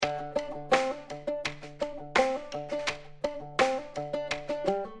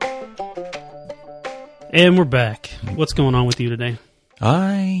And we're back. What's going on with you today?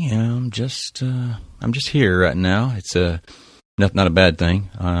 I am just, I'm just here right now. It's not a bad thing.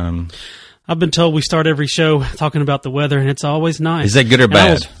 I've been told we start every show talking about the weather, and it's always nice. Is that good or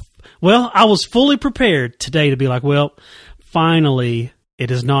bad? I was fully prepared today to be like, well, finally, it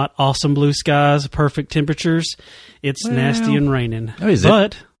is not awesome blue skies, perfect temperatures. It's nasty and raining. Oh, is it?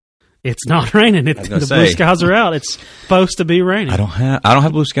 But it's not raining. Blue skies are out. It's supposed to be raining. I don't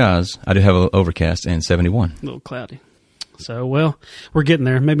have blue skies. I do have an overcast and 71. A little cloudy. So, well, we're getting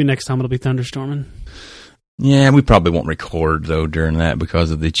there. Maybe next time it'll be thunderstorming. Yeah, we probably won't record, though, during that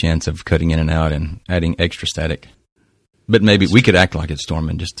because of the chance of cutting in and out and adding extra static. But maybe we could act like it's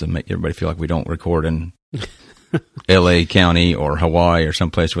storming just to make everybody feel like we don't record in L.A. County or Hawaii or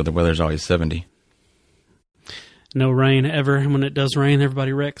someplace where the weather's always 70. No rain ever. And when it does rain,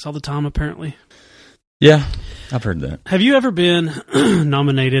 everybody wrecks all the time, apparently. Yeah, I've heard that. Have you ever been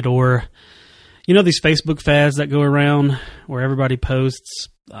nominated or, you know, these Facebook fads that go around where everybody posts,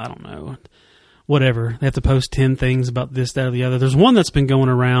 I don't know, whatever. They have to post 10 things about this, that, or the other. There's one that's been going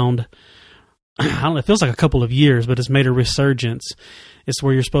around, I don't know, it feels like a couple of years, but it's made a resurgence. It's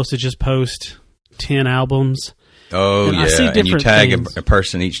where you're supposed to just post 10 albums. Oh, and yeah, and you tag a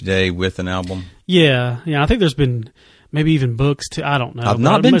person each day with an album. Yeah, I think there's been maybe even books, too. I don't know. I've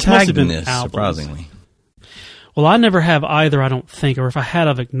not been tagged in this, surprisingly. Well, I never have either, I don't think, or if I had,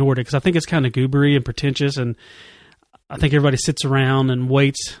 I've ignored it, because I think it's kind of goobery and pretentious, and I think everybody sits around and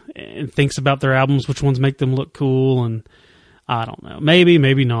waits and thinks about their albums, which ones make them look cool, and I don't know.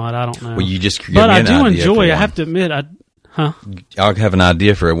 Maybe not, I don't know. Well, you just give But me I an do idea enjoy, I have to admit, I'll have an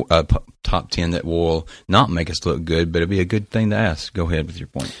idea for a top 10 that will not make us look good, but it'll be a good thing to ask. Go ahead with your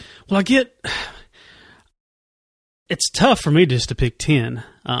point. Well, it's tough for me just to pick 10.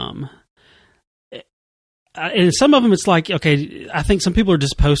 And some of them, it's like, okay, I think some people are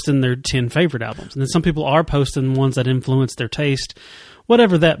just posting their 10 favorite albums. And then some people are posting ones that influence their taste.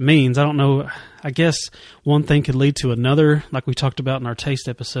 Whatever that means, I don't know. I guess one thing could lead to another, like we talked about in our taste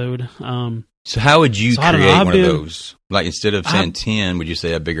episode. So how would you create one of those? Like instead of saying 10, would you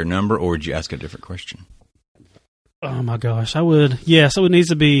say a bigger number, or would you ask a different question? Oh my gosh, I would. Yeah, so it needs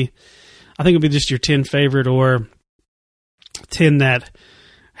to be, I think it would be just your 10 favorite or 10 that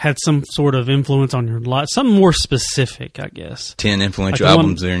had some sort of influence on your life. Something more specific, I guess. 10 influential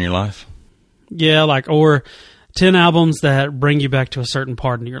albums there in your life? Yeah, or 10 albums that bring you back to a certain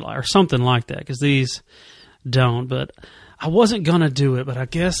part in your life or something like that, because these don't. But I wasn't going to do it, but I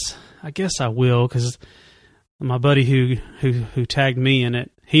guess I will, because my buddy who tagged me in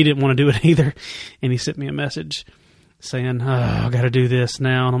it, he didn't want to do it either, and he sent me a message saying, I got to do this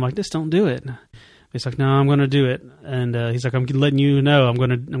now, and I'm like, just don't do it. He's like, no, I'm going to do it, and he's like, I'm letting you know, I'm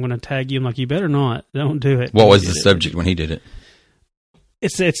going to tag you. I'm like, you better not, don't do it. What was the subject when he did it?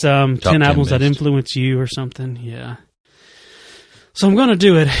 It's 10 albums that influence you or something, yeah. So I'm going to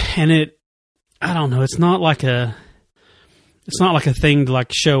do it, and I don't know, it's not like a thing to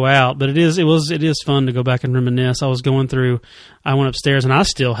like show out, but it is fun to go back and reminisce. I went upstairs, and I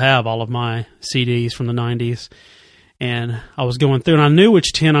still have all of my CDs from the 90s, and I was going through, and I knew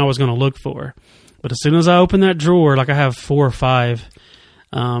which 10 I was going to look for. But as soon as I opened that drawer, like I have 4 or 5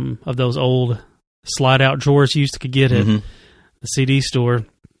 of those old slide-out drawers you used to get at the CD store.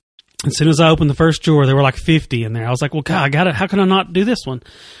 As soon as I opened the first drawer, there were like 50 in there. I was like, well, God, I got it. How can I not do this one?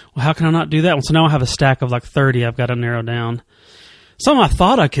 Well, how can I not do that one? So now I have a stack of like 30 I've got to narrow down. Something I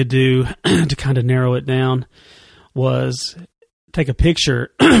thought I could do to kind of narrow it down was take a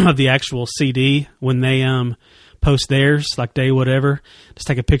picture of the actual CD when they post theirs, like day whatever. Just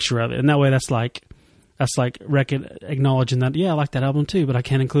take a picture of it, and that way that's like acknowledging that, yeah, I like that album too, but I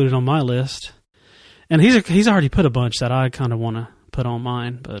can't include it on my list. And he's already put a bunch that I kind of want to put on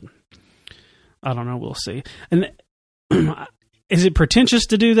mine, but I don't know. We'll see. And is it pretentious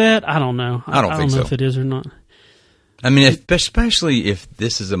to do that? I don't know. I don't think so. Know if it is or not. I mean, especially if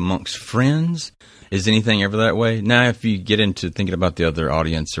this is amongst friends, is anything ever that way? Now, if you get into thinking about the other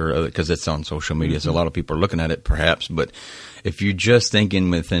audience, or because it's on social media, so a lot of people are looking at it, perhaps. But if you're just thinking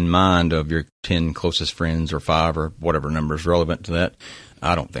within mind of your 10 closest friends or 5 or whatever number is relevant to that,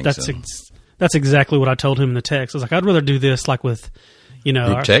 I don't think so. That's exactly what I told him in the text. I was like, I'd rather do this like with,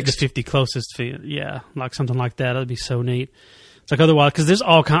 the 50 closest, like something like that. That'd be so neat. It's like otherwise, because there's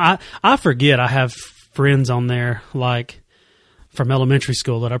all kind. I forget I have friends on there like from elementary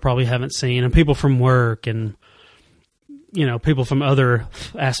school that I probably haven't seen, and people from work, and people from other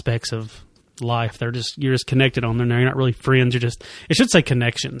aspects of life. You're just connected on there. Now you're not really friends. It should say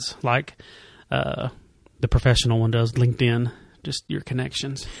connections, like the professional one does, LinkedIn. Just your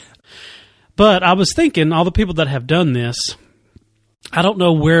connections. But I was thinking, all the people that have done this, I don't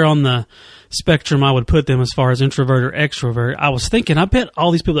know where on the spectrum I would put them as far as introvert or extrovert. I was thinking, I bet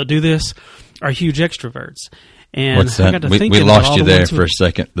all these people that do this are huge extroverts. And what's that? I got to thinking we lost about you all the there ones for a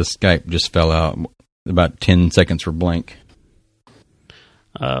second. The Skype just fell out. About 10 seconds for blank.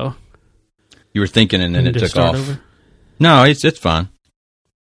 Oh. You were thinking and then it took off. Over? No, it's fine.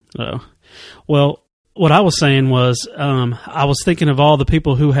 Oh. Well, what I was saying was I was thinking of all the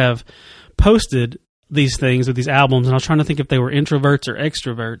people who have posted these things with these albums, and I was trying to think if they were introverts or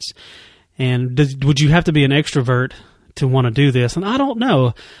extroverts. And would you have to be an extrovert to want to do this? And I don't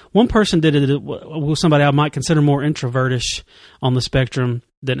know. One person did it with somebody I might consider more introvertish on the spectrum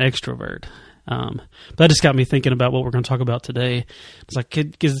than extrovert. But that just got me thinking about what we're going to talk about today. It's like,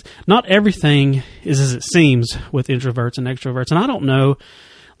 because not everything is as it seems with introverts and extroverts. And I don't know,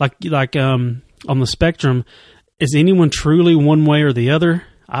 like on the spectrum, is anyone truly one way or the other?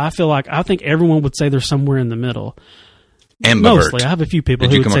 I think everyone would say they're somewhere in the middle. Ambivert. Mostly. I have a few people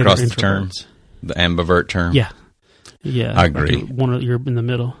who would say they're introverts. Did you come across the term? The ambivert term? Yeah. I agree. Like you're in the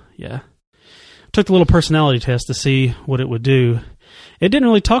middle. Yeah. Took the little personality test to see what it would do. It didn't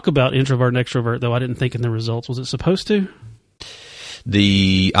really talk about introvert and extrovert, though. I didn't think in the results. Was it supposed to?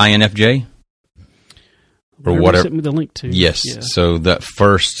 The INFJ? Or whatever. Sent me the link to. Yes. Yeah. So that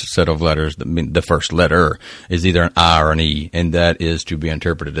first set of letters, the first letter, is either an I or an E, and that is to be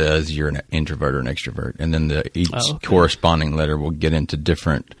interpreted as you're an introvert or an extrovert. And then each corresponding letter will get into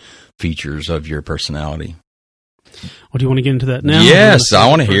different features of your personality. Well, do you want to get into that now? Yes, I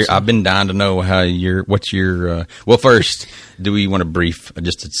want to hear. I've been dying to know what's your. Well, first, do we want to brief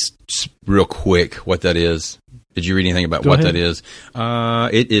just real quick what that is? Did you read anything about what that is?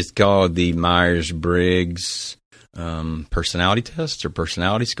 It is called the Myers-Briggs personality test or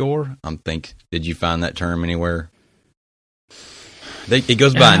personality score. Did you find that term anywhere? It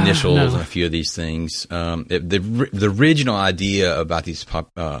goes by initials and a few of these things. The original idea about these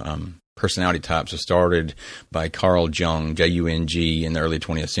personality types was started by Carl Jung, Jung, in the early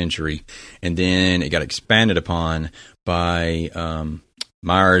 20th century, and then it got expanded upon by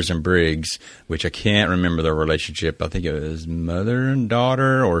Myers and Briggs, which I can't remember their relationship. I think it was mother and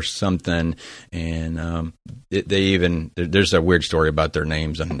daughter or something, and there's a weird story about their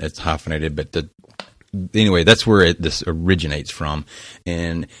names, and it's hyphenated, but anyway, that's where this originates from,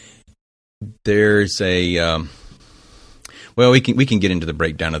 and there's a well, we can get into the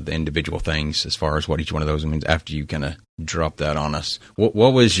breakdown of the individual things as far as what each one of those means after you kind of drop that on us. What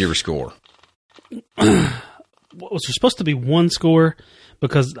was your score? Was there supposed to be one score?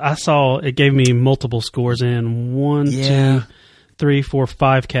 Because I saw it gave me multiple scores in 1, 2, 3, 4,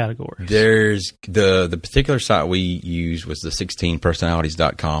 5 categories. There's the particular site we used was the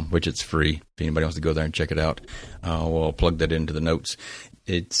 16personalities.com, which it's free. If anybody wants to go there and check it out, we'll plug that into the notes.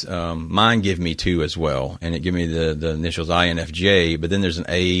 It's mine give me 2 as well, and it give me the initials INFJ, but then there's an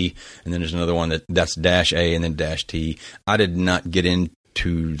A, and then there's another one that's -A and then -T. I did not get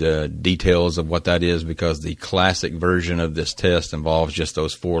into the details of what that is because the classic version of this test involves just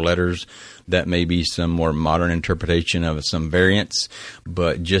those 4 letters. That may be some more modern interpretation of some variants,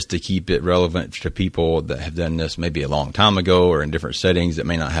 but just to keep it relevant to people that have done this maybe a long time ago or in different settings that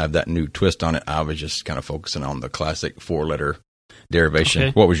may not have that new twist on it, I was just kind of focusing on the classic 4-letter derivation.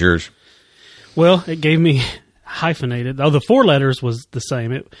 Okay. What was yours? Well, it gave me hyphenated. Oh, the 4 letters was the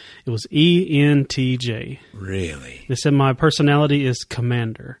same. It was ENTJ. Really? They said my personality is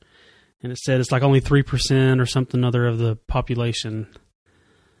commander. And it said it's like only 3% or something other of the population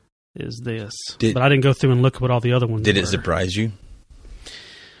is this. But I didn't go through and look at what all the other ones were. Did it surprise you?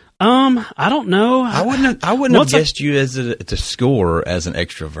 I don't know. I wouldn't have guessed you to score as an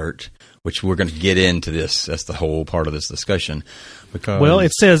extrovert, which we're going to get into this. That's the whole part of this discussion. Well,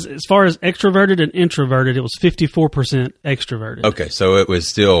 it says as far as extroverted and introverted, it was 54% extroverted. Okay, so it was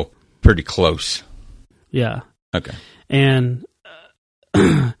still pretty close. Yeah. Okay. And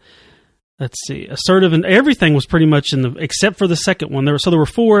let's see, assertive and everything was pretty much except for the second one. There were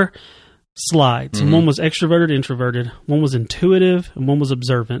 4 slides, and one was extroverted, introverted. One was intuitive, and one was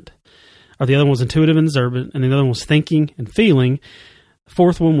observant. Or the other one was intuitive and observant, and the other one was thinking and feeling. The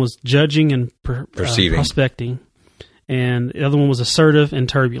 4th one was judging and perceiving, prospecting. And the other one was assertive and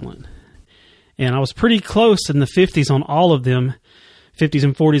turbulent. And I was pretty close in the 50s on all of them, 50s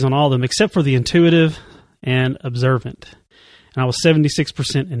and 40s on all of them, except for the intuitive and observant. And I was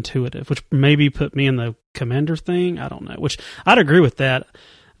 76% intuitive, which maybe put me in the commander thing. I don't know, which I'd agree with that. I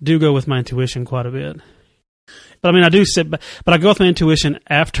do go with my intuition quite a bit. But I mean, I do but I go with my intuition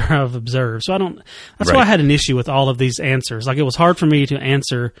after I've observed. So that's why I had an issue with all of these answers. Like, it was hard for me to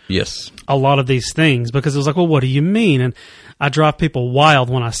answer a lot of these things because it was like, well, what do you mean? And I drive people wild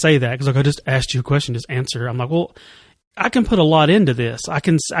when I say that because, like, I just asked you a question, just answer. I'm like, well, I can put a lot into this. I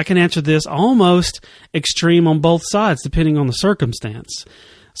can answer this almost extreme on both sides, depending on the circumstance.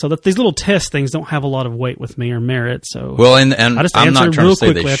 So that these little test things don't have a lot of weight with me or merit. So well, and I just I'm answer not trying real to say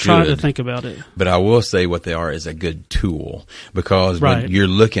quickly. they I try to should, think about it. but I will say what they are is a good tool, because Right. when you're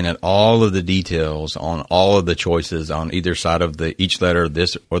looking at all of the details on all of the choices on either side of each letter,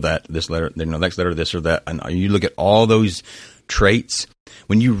 this or that, this letter, next letter, this or that, and you look at all those traits.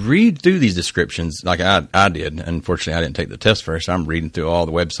 When you read through these descriptions, like I did, unfortunately I didn't take the test first. I'm reading through all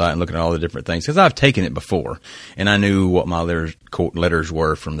the website and looking at all the different things because I've taken it before and I knew what my letters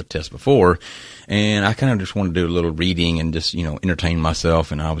were from the test before. And I kind of just wanted to do a little reading and just, entertain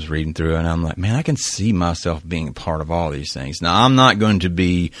myself. And I was reading through it and I'm like, man, I can see myself being a part of all these things. Now, I'm not going to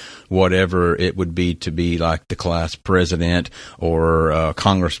be whatever it would be to be like the class president or a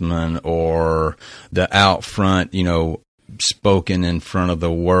congressman or the out front, spoken in front of the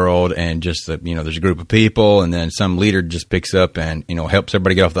world and just that, there's a group of people and then some leader just picks up and, helps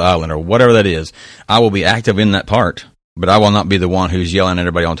everybody get off the island or whatever that is. I will be active in that part, but I will not be the one who's yelling at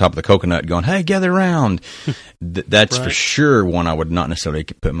everybody on top of the coconut going, hey, gather around. That's Right. for sure one I would not necessarily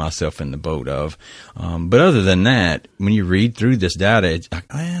put myself in the boat of. But other than that, when you read through this data, it's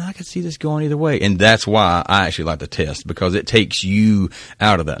like, man, I could see this going either way. And that's why I actually like the test, because it takes you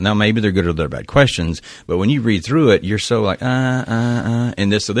out of that. Now, maybe they're good or they're bad questions, but when you read through it, you're so like,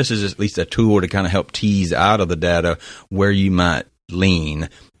 and so this is at least a tool to kind of help tease out of the data where you might lean.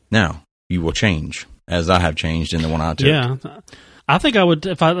 Now, you will change, as I have changed in the one I took. Yeah. I think I would,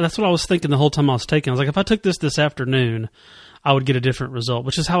 that's what I was thinking the whole time I was taking. I was like, if I took this afternoon, I would get a different result,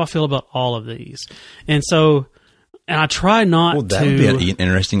 which is how I feel about all of these. And so, and I try not Well, that would be an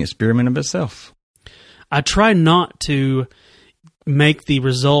interesting experiment of itself. I try not to make the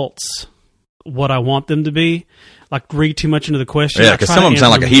results what I want them to be, like read too much into the question. Yeah, because some of them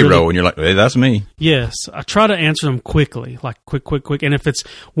sound like a hero, and you're like, hey, that's me. Yes, I try to answer them quickly, like quick. And if it's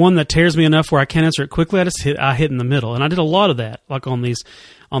one that tears me enough where I can't answer it quickly, I hit in the middle. And I did a lot of that, like on these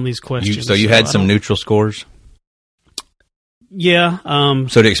questions. So you had some neutral scores? Yeah.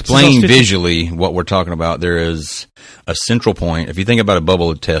 So to explain visually what we're talking about, there is a central point. If you think about a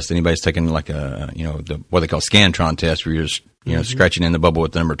bubble test, anybody's taking like what they call Scantron test, where you're just scratching in the bubble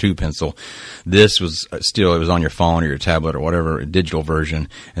with the number 2 pencil. This was it was on your phone or your tablet or whatever, a digital version.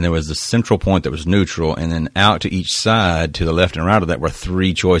 And there was the central point that was neutral. And then out to each side, to the left and right of that, were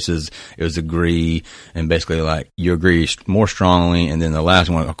 3 choices. It was agree, and basically like you agree more strongly. And then the last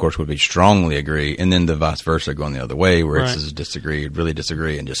one, of course, would be strongly agree. And then the vice versa going the other way, where it says disagree, really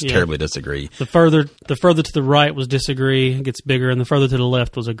disagree, and just terribly disagree. The further to the right was disagree, it gets bigger, and the further to the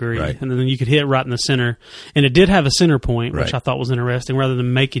left was agree. Right. And then you could hit right in the center. And it did have a center point, which I thought was interesting, rather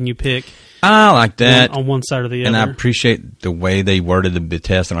than making you pick. I like that. On one side or the other. And I appreciate the way they worded the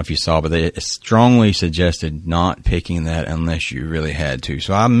test. I don't know if you saw, but they strongly suggested not picking that unless you really had to.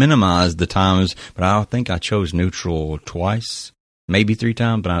 So I minimized the times, but I think I chose neutral twice, maybe 3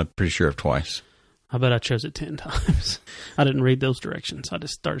 times, but I'm pretty sure of twice. I bet I chose it 10 times. I didn't read those directions. I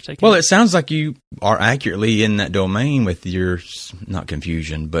just started taking Well, it sounds like you are accurately in that domain with your, not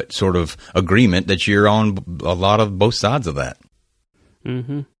confusion, but sort of agreement that you're on a lot of both sides of that.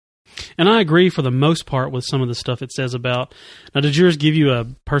 Mm-hmm. And I agree for the most part with some of the stuff it says about. Now, did yours give you a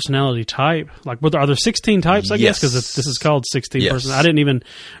personality type? Like, are there 16 types, I guess? Because this is called 16 person. I didn't even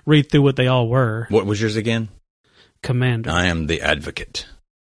read through what they all were. What was yours again? Commander. I am the advocate.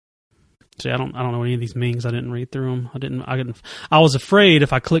 See, I don't know what any of these means. I didn't read through them. I was afraid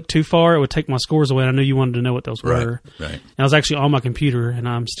if I clicked too far, it would take my scores away. And I knew you wanted to know what those were. Right. And I was actually on my computer, and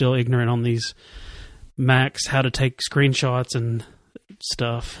I'm still ignorant on these Macs, how to take screenshots and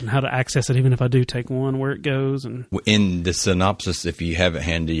stuff, and how to access it, even if I do take one, where it goes. And in the synopsis, if you have it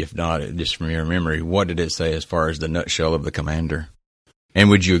handy, if not, just from your memory, what did it say as far as the nutshell of the commander? And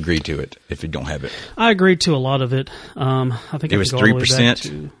would you agree to it if you don't have it? I agreed to a lot of it. I think it was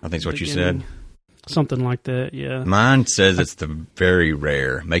 3%. I think it's what you said. Something like that, yeah. Mine says it's the very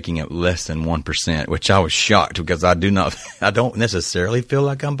rare, making it less than 1%, which I was shocked because I don't necessarily feel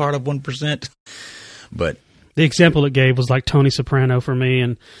like I'm part of 1%. But the example it gave was like Tony Soprano for me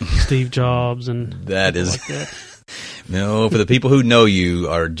and Steve Jobs, and that is like that. No, for the people who know you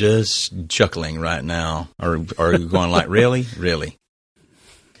are just chuckling right now, or are you going like, really?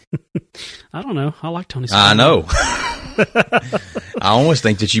 I don't know. I like Tony Soprano. I know. I almost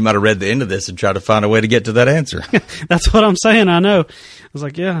think that you might have read the end of this and tried to find a way to get to that answer. That's what I'm saying. I know. I was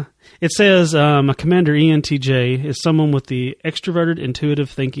like, yeah. It says a commander, ENTJ, is someone with the extroverted, intuitive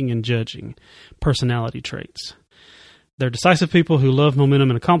thinking and judging personality traits. They're decisive people who love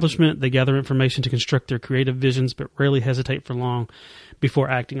momentum and accomplishment. They gather information to construct their creative visions, but rarely hesitate for long before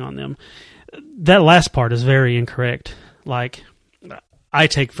acting on them. that last part is very incorrect. Like, I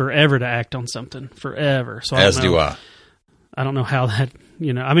take forever to act on something, forever. So as do I. I don't know how that,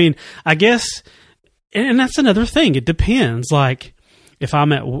 I mean, I guess, and that's another thing. It depends. Like, if I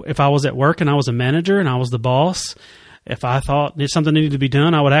was at work and I was a manager and I was the boss, if I thought something needed to be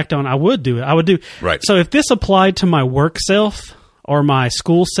done, I would do it. Right. So if this applied to my work self or my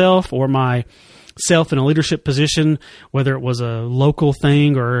school self or my self in a leadership position, whether it was a local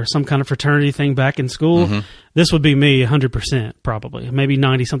thing or some kind of fraternity thing back in school, this would be me 100%, probably, maybe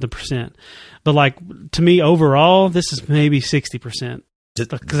 90-something%. But like, to me overall, this is maybe 60%.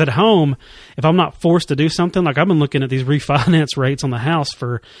 Because at home, if I'm not forced to do something, like I've been looking at these refinance rates on the house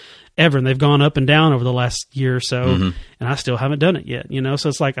forever, and they've gone up and down over the last year or so, and I still haven't done it yet. So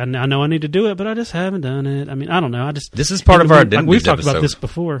it's like I know I need to do it, but I just haven't done it. I mean, I don't know. This is part of our identity. We've talked about this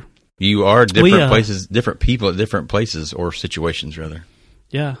before. You are different places, different people at different places or situations, rather.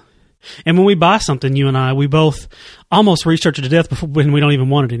 Yeah. And when we buy something, you and I, we both almost research it to death before when we don't even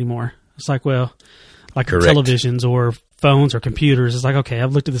want it anymore. It's like, well, like televisions or phones or computers. It's like, okay,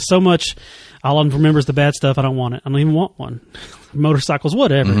 I've looked at this so much. All I remember is the bad stuff. I don't want it. I don't even want one. Motorcycles,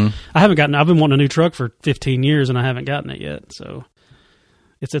 whatever. I've been wanting a new truck for 15 years and I haven't gotten it yet. So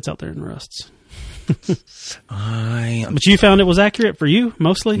it sits out there and rusts. But you found it was accurate for you,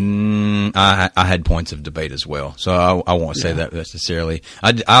 mostly? I had points of debate as well, so I won't say that necessarily.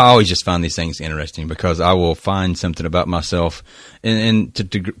 I always just find these things interesting because I will find something about myself, and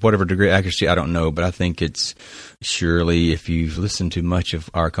to whatever degree of accuracy, I don't know, but I think it's surely, if you've listened to much of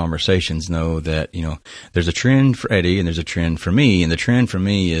our conversations, know that, there's a trend for Eddie and there's a trend for me, and the trend for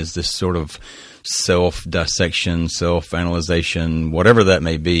me is this sort of self-dissection, self-analyzation, whatever that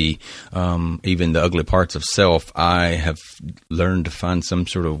may be, even the ugly parts of self. I have learned to find some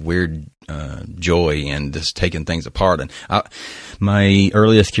sort of weird joy in just taking things apart. And my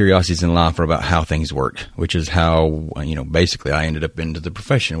earliest curiosities in life are about how things work, which is how, basically I ended up into the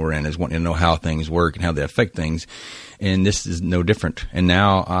profession we're in, is wanting to know how things work and how they affect things. And this is no different. And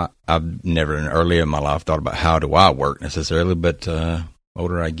now I've never earlier in my life thought about how do I work necessarily, but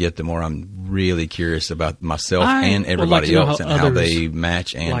older I get, the more I'm really curious about myself and everybody else and how they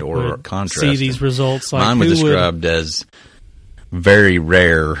match and or contrast. See these results. Mine was described as very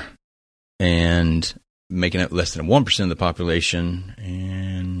rare and making up less than 1% of the population.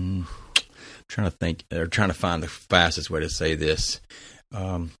 And trying to find the fastest way to say this.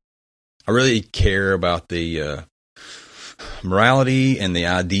 I really care about the morality and the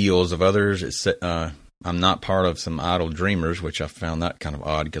ideals of others. I'm not part of some idle dreamers, which I found that kind of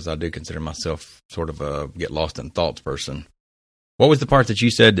odd because I do consider myself sort of a get lost in thoughts person. What was the part that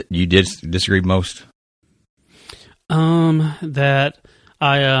you said you did disagree most? That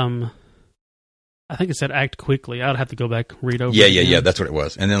I think it said act quickly. I'd have to go back read over. Yeah. That's what it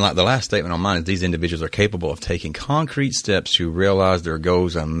was. And then like the last statement on mine is these individuals are capable of taking concrete steps to realize their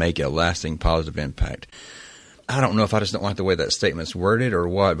goals and make a lasting positive impact. I don't know if I just don't like the way that statement's worded or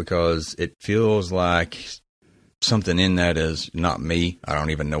what, because it feels like something in that is not me. I don't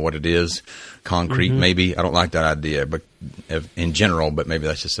even know what it is. Concrete, maybe. I don't like that idea, but in general, but maybe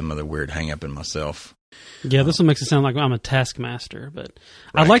that's just some other weird hang up in myself. Yeah, this one makes it sound like I'm a taskmaster, but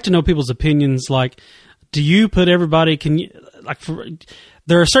right. I'd like to know people's opinions. Like, do you put everybody,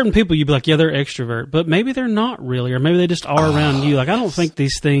 there are certain people you'd be like, yeah, they're extrovert, but maybe they're not really, or maybe they just are around you. Like, I don't think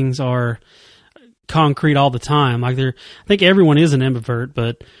these things are concrete all the time. Like, I think everyone is an ambivert,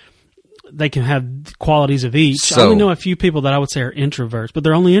 but they can have qualities of each. So, I only know a few people that I would say are introverts, but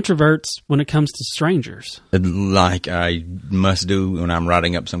they're only introverts when it comes to strangers. Like I must do when I'm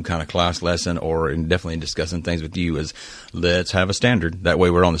writing up some kind of class lesson or definitely discussing things with you is let's have a standard. That way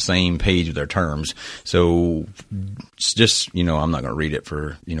we're on the same page with our terms. So it's just, I'm not going to read it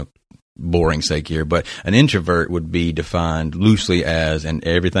for, boring sake here, but an introvert would be defined loosely as, and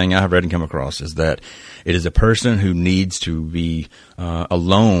everything I've read and come across is that it is a person who needs to be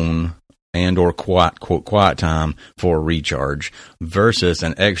alone and or quiet time for recharge, versus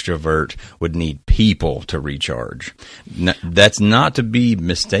an extrovert would need people to recharge. That's not to be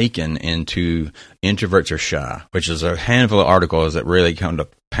mistaken into introverts are shy, which is a handful of articles that really come to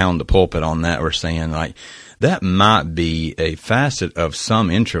pound the pulpit on that. We're saying like that might be a facet of some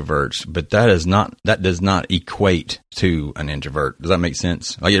introverts, but that does not equate to an introvert. Does that make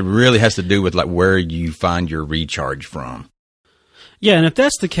sense? Like it really has to do with like where you find your recharge from. Yeah, and if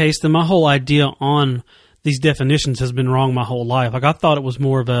that's the case, then my whole idea on these definitions has been wrong my whole life. Like I thought it was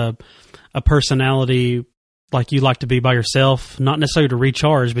more of a personality, like you like to be by yourself, not necessarily to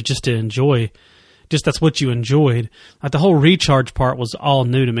recharge, but just to enjoy. Just that's what you enjoyed. Like the whole recharge part was all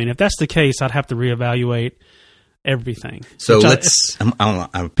new to me. And if that's the case, I'd have to reevaluate everything. So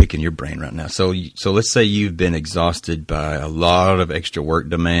I'm picking your brain right now. So let's say you've been exhausted by a lot of extra work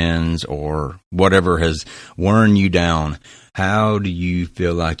demands or whatever has worn you down. How do you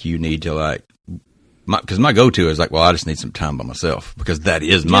feel like you need to because my go-to is like, well, I just need some time by myself because that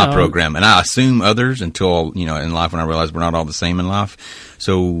is my program. And I assume others until, in life when I realize we're not all the same in life.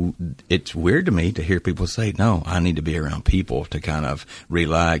 So it's weird to me to hear people say, no, I need to be around people to kind of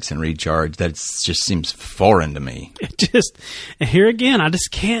relax and recharge. That just seems foreign to me. And here again, I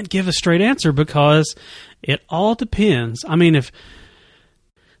just can't give a straight answer because it all depends. I mean, if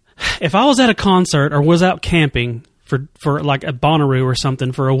I was at a concert or was out camping for like a Bonnaroo or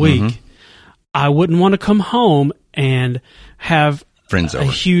something for a week, I wouldn't want to come home and have friends over.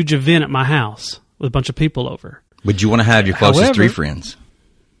 A huge event at my house with a bunch of people over. Would you want to have your closest 3 friends?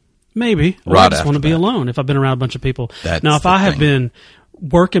 Maybe. Or I just want to be alone if I've been around a bunch of people. Now, if I have been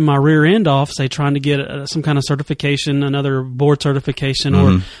working my rear end off, say trying to get some kind of certification, another board certification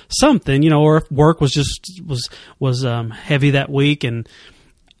or something, or if work was heavy that week and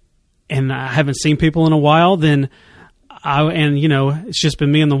I haven't seen people in a while, then it's just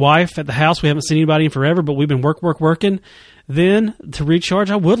been me and the wife at the house. We haven't seen anybody in forever, but we've been working. Then to recharge,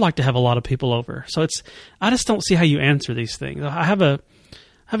 I would like to have a lot of people over. So I just don't see how you answer these things. I have a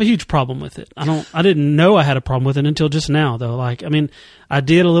huge problem with it. I didn't know I had a problem with it until just now, though. I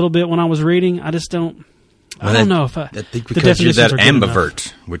did a little bit when I was reading. I just don't. I don't know if I think because you're that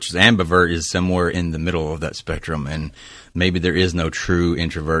ambivert, ambivert is somewhere in the middle of that spectrum, and maybe there is no true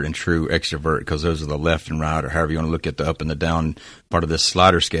introvert and true extrovert because those are the left and right, or however you want to look at the up and the down part of this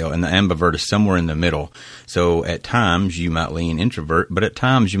slider scale, and the ambivert is somewhere in the middle. So at times you might lean introvert, but at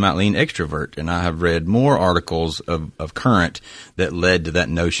times you might lean extrovert, and I have read more articles of current that led to that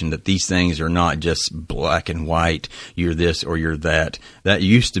notion that these things are not just black and white, you're this or you're that. That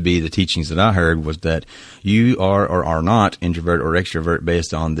used to be the teachings that I heard was that you are or are not introvert or extrovert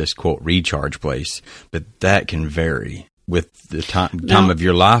based on this, quote, recharge place, but that can vary with the time of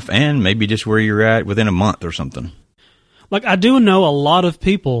your life and maybe just where you're at within a month or something. I do know a lot of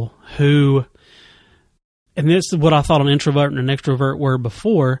people who, and this is what I thought an introvert and an extrovert were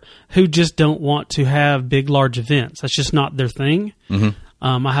before, who just don't want to have big, large events. That's just not their thing.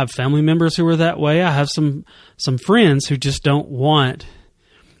 I have family members who are that way. I have some friends who just don't want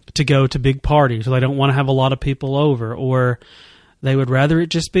to go to big parties, or they don't want to have a lot of people over, or they would rather it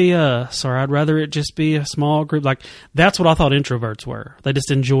just be us, or I'd rather it just be a small group. That's what I thought introverts were. They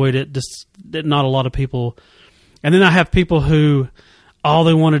just enjoyed it, just not a lot of people. And then I have people who all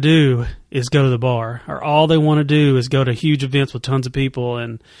they want to do is go to the bar, or all they want to do is go to huge events with tons of people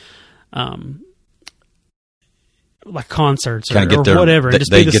and like concerts or whatever, and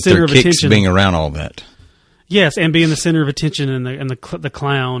just be the center of attention. Being around all that. Yes, and being the center of attention and the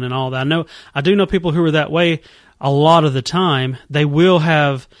clown and all that. I do know people who are that way a lot of the time. They will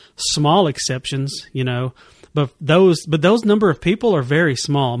have small exceptions, but those number of people are very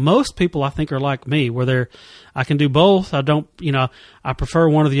small. Most people, I think, are like me, where I can do both. I don't, I prefer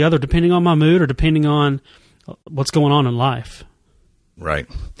one or the other depending on my mood or depending on what's going on in life. Right.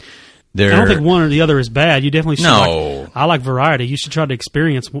 I don't think one or the other is bad. You definitely should. No. I like variety. You should try to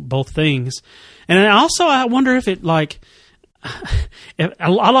experience both things. And also, I wonder if it if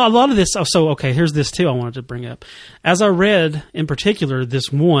a lot of this. So, okay, here's this too I wanted to bring up. As I read, in particular,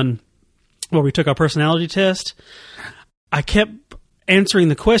 this one where we took our personality test, I kept answering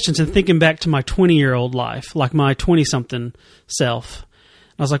the questions and thinking back to my 20-year-old life, like my 20-something self.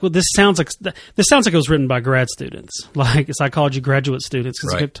 I was like, well, this sounds like it was written by grad students, like psychology graduate students,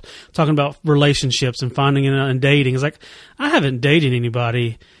 because right. It kept talking about relationships and finding it and dating. It's like, I haven't dated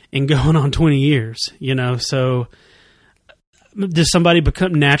anybody in going on 20 years, so does somebody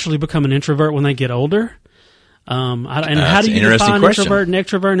naturally become an introvert when they get older? How do you define introvert and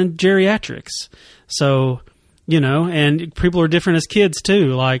extrovert in geriatrics? So, and people are different as kids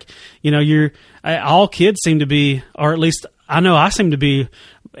too. All kids seem to be, or at least I know I seem to be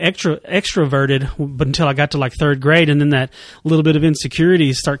extroverted, but until I got to like third grade, and then that little bit of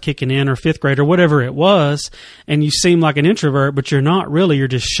insecurities start kicking in, or fifth grade, or whatever it was, and you seem like an introvert, but you're not really. You're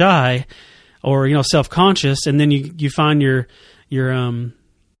just shy, or self-conscious, and then you find your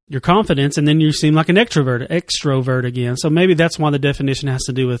confidence, and then you seem like an extrovert again. So maybe that's why the definition has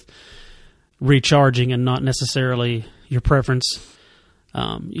to do with recharging and not necessarily your preference.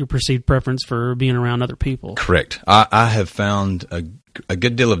 Your perceived preference for being around other people. Correct. I have found a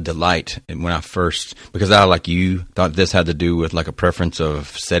good deal of delight when I first, because I, like you, thought this had to do with like a preference of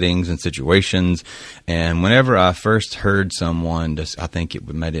settings and situations. And whenever I first heard someone, I think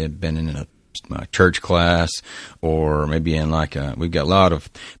it might have been in a church class, or maybe in we've got a lot of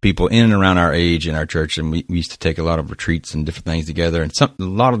people in and around our age in our church, and we used to take a lot of retreats and different things together. And a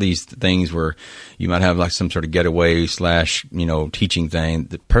lot of these things where you might have like some sort of getaway / teaching thing.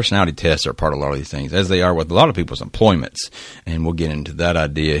 The personality tests are part of a lot of these things, as they are with a lot of people's employments. And we'll get into that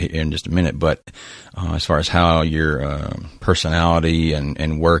idea here in just a minute. But as far as how your personality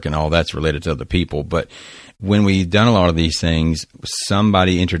and work and all that's related to other people. But when we've done a lot of these things,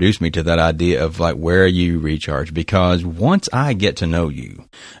 somebody introduced me to that idea of like, where you recharge. Because once I get to know you,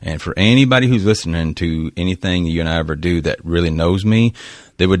 and for anybody who's listening to anything you and I ever do that really knows me,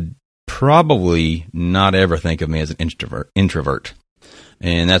 they would probably not ever think of me as an introvert.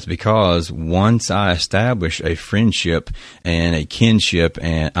 And that's because once I establish a friendship and a kinship,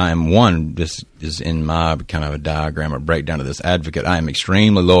 and I am one, this is in my kind of a diagram or breakdown of this advocate, I am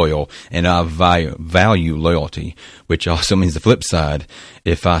extremely loyal, and I value loyalty, which also means the flip side.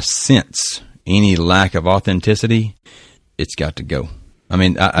 If I sense any lack of authenticity, it's got to go. I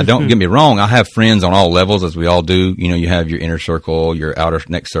mean, I don't get me wrong. I have friends on all levels, as we all do. You have your inner circle, your outer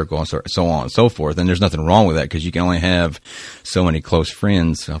next circle, and so on and so forth. And there's nothing wrong with that, because you can only have so many close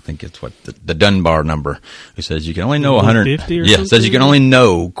friends. I think it's what the Dunbar number, who says you can only know 150 or something? Says you can only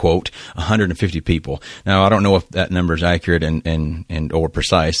know, quote, 150 people. Now, I don't know if that number is accurate and or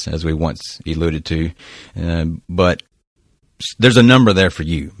precise, as we once alluded to, but there's a number there for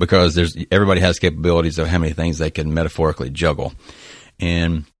you, because everybody has capabilities of how many things they can metaphorically juggle.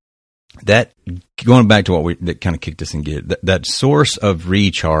 And that, going back to that kind of kicked us in gear, that source of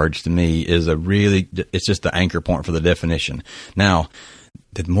recharge to me is it's just the anchor point for the definition. Now,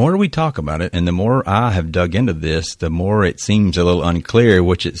 the more we talk about it and the more I have dug into this, the more it seems a little unclear,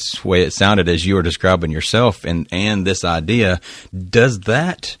 which is the way it sounded as you were describing yourself and this idea. Does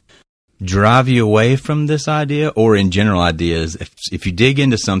that drive you away from this idea, or in general ideas, if you dig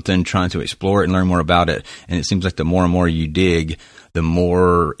into something, trying to explore it and learn more about it, and it seems like the more and more you dig, the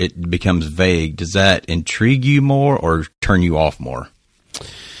more it becomes vague, does that intrigue you more or turn you off more?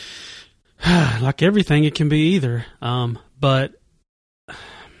 Like everything, it can be either. But I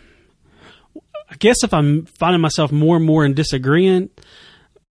guess if I'm finding myself more and more in disagreement,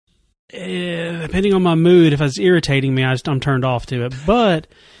 depending on my mood, if it's irritating me, I'm turned off to it. But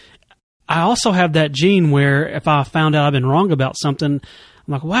I also have that gene where if I found out I've been wrong about something,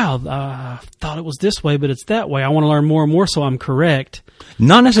 I'm like, wow, I thought it was this way, but it's that way. I want to learn more and more so I'm correct.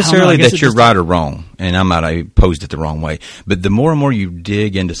 Not necessarily that you're right or wrong, and I might have posed it the wrong way, but the more and more you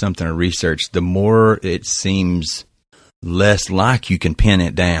dig into something or research, the more it seems less like you can pin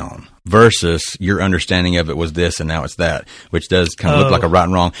it down, versus your understanding of it was this and now it's that, which does kind of look like a right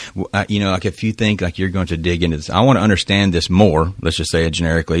and wrong. Like if you think like you're going to dig into this, I want to understand this more, let's just say it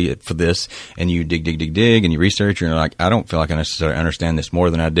generically for this, and you dig, and you research, and you're like, I don't feel like I necessarily understand this more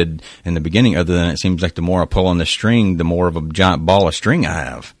than I did in the beginning, other than it seems like the more I pull on the string, the more of a giant ball of string I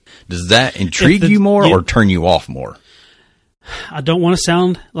have. Does that intrigue you more or turn you off more? I don't want to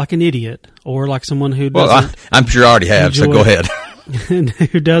sound like an idiot or like someone who doesn't. Well, I'm sure I already have, so go ahead.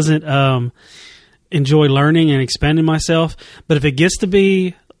 Who doesn't enjoy learning and expanding myself. But if it gets to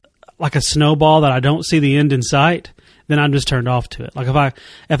be like a snowball that I don't see the end in sight, then I'm just turned off to it. Like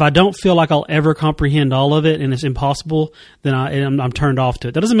if I don't feel like I'll ever comprehend all of it and it's impossible, then I'm turned off to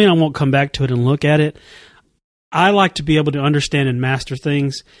it. That doesn't mean I won't come back to it and look at it. I like to be able to understand and master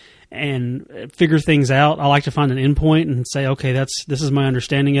things and figure things out. I like to find an endpoint and say, okay, this is my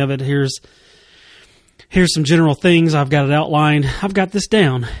understanding of it. Here's some general things. I've got it outlined. I've got this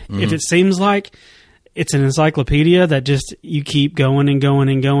down. Mm-hmm. If it seems like it's an encyclopedia that just you keep going and going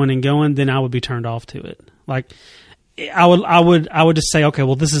and going and going, then I would be turned off to it. Like I would just say, okay,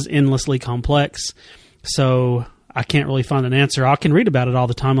 well, this is endlessly complex, so I can't really find an answer. I can read about it all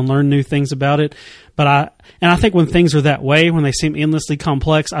the time and learn new things about it. But I think when things are that way, when they seem endlessly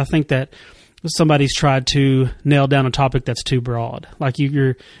complex, I think that somebody's tried to nail down a topic that's too broad. Like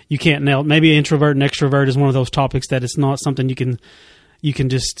you can't nail. Maybe introvert and extrovert is one of those topics that it's not something you can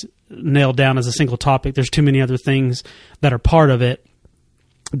just nail down as a single topic. There's too many other things that are part of it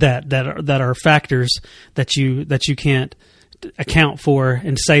that are factors that you can't account for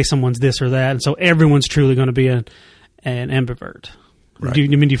and say someone's this or that. And so everyone's truly going to be an ambivert. Right. Do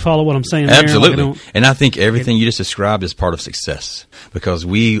you follow what I'm saying there? Absolutely. Like and I think everything you just described is part of success, because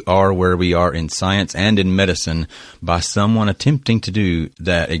we are where we are in science and in medicine by someone attempting to do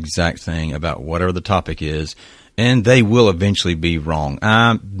that exact thing about whatever the topic is, and they will eventually be wrong.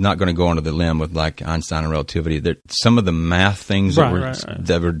 I'm not going to go onto the limb with like Einstein and relativity. That some of the math things that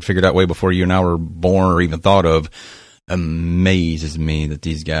were figured out way before you and I were born or even thought of, amazes me that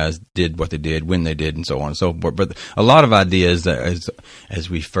these guys did what they did, when they did, and so on and so forth. But a lot of ideas that as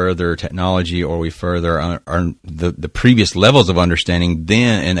we further technology or we further the previous levels of understanding,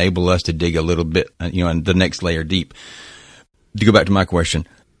 then enable us to dig a little bit, and the next layer deep. To go back to my question,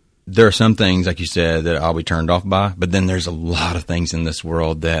 there are some things, like you said, that I'll be turned off by, but then there's a lot of things in this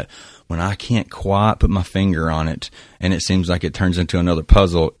world that when I can't quite put my finger on it and it seems like it turns into another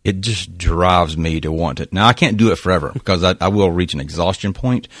puzzle, it just drives me to want it. Now, I can't do it forever because I will reach an exhaustion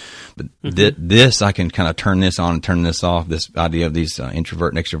point, but this, I can kind of turn this on and turn this off, this idea of these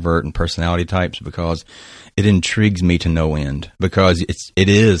introvert and extrovert and personality types, because it intrigues me to no end, because it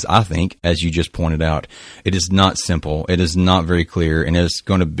is, I think, as you just pointed out, it is not simple. It is not very clear, and it's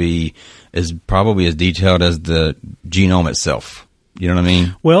going to be probably as detailed as the genome itself. You know what I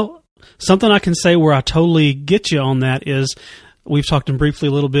mean? Well, something I can say where I totally get you on that is we've talked briefly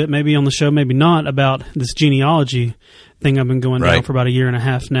a little bit, maybe on the show, maybe not, about this genealogy thing I've been going down for about a year and a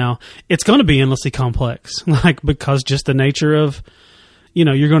half now. It's going to be endlessly complex, because just the nature of,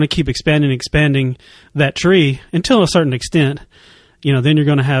 you're going to keep expanding that tree until a certain extent. Then you're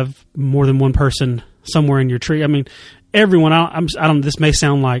going to have more than one person somewhere in your tree. I mean, everyone. I don't. This may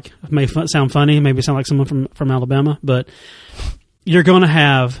sound funny. Maybe sound like someone from Alabama, but you're going to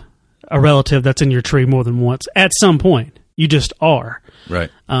have a relative that's in your tree more than once at some point. You just are. Right.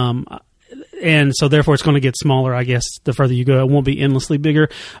 And so therefore it's going to get smaller, I guess, the further you go. It won't be endlessly bigger.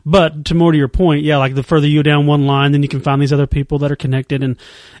 But more to your point, like the further you go down one line, then you can find these other people that are connected. And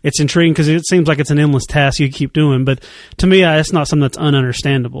it's intriguing because it seems like it's an endless task you keep doing. But to me, it's not something that's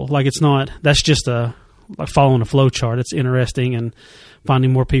ununderstandable. That's just like following a flow chart. It's interesting and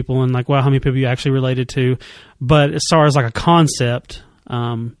finding more people and how many people you actually related to. But as far as like a concept,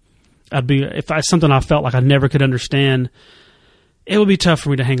 something I felt like I never could understand, it would be tough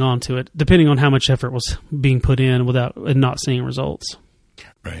for me to hang on to it, depending on how much effort was being put in and not seeing results.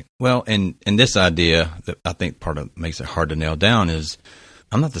 Right. Well, and this idea that I think part of makes it hard to nail down is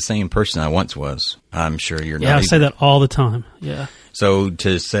I'm not the same person I once was. I'm sure you're not. Yeah, I say that all the time. Yeah. So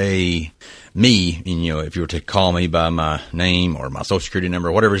to say me, if you were to call me by my name or my social security number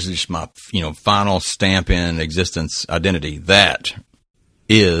or whatever is just my, final stamp in existence identity, that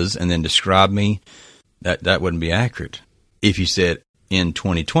is, and then describe me, that wouldn't be accurate. If you said in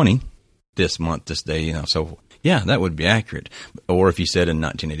 2020, this month, this day, so yeah, that would be accurate. Or if you said in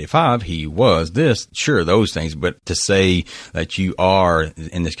 1985, he was this, sure, those things. But to say that you are,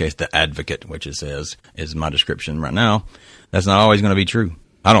 in this case, the advocate, which it says is my description right now, that's not always going to be true.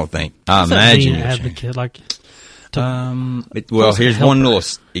 I don't think. I imagine an advocate, here's one little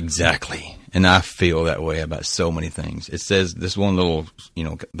exactly. And I feel that way about so many things. It says this one little,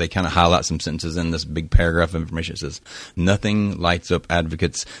 they kind of highlight some sentences in this big paragraph of information. It says, nothing lights up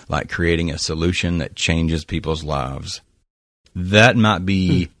advocates like creating a solution that changes people's lives. That might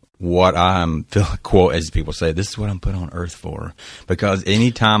be what I'm, quote, as people say, this is what I'm put on earth for. Because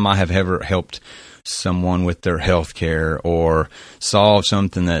anytime I have ever helped someone with their health care or solve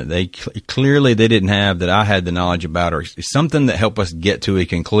something that they clearly they didn't have that I had the knowledge about, or something that helped us get to a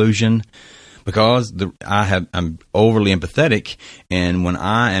conclusion, because I'm overly empathetic, and when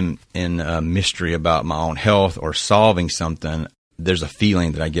I am in a mystery about my own health or solving something, there's a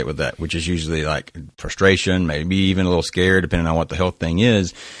feeling that I get with that, which is usually like frustration, maybe even a little scared, depending on what the health thing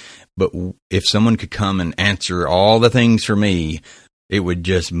is. But if someone could come and answer all the things for me, it would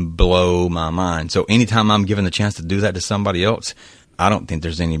just blow my mind. So anytime I'm given the chance to do that to somebody else, I don't think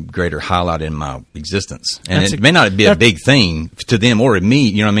there's any greater highlight in my existence. And it may not be a big thing to them or to me.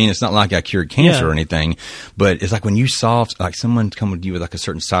 You know what I mean? It's not like I cured cancer or anything, but it's like when you solve, like someone come with you with like a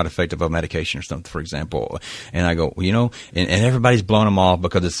certain side effect of a medication or something, for example. And I go, and everybody's blown them off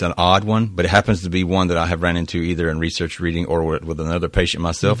because it's an odd one, but it happens to be one that I have ran into either in research reading or with another patient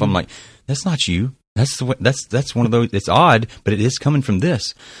myself. Mm-hmm. I'm like, that's not you. That's one of those. It's odd, but it is coming from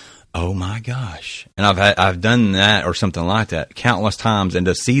this. Oh my gosh. And I've done that or something like that countless times, and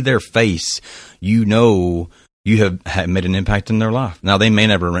to see their face, you have made an impact in their life. Now, they may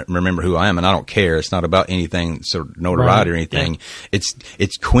never remember who I am, and I don't care. It's not about anything, sort of notoriety or anything. Yeah.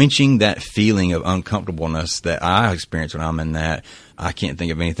 It's quenching that feeling of uncomfortableness that I experience when I'm in that. I can't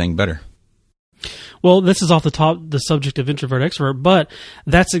think of anything better. Well, this is off the subject of introvert extrovert, but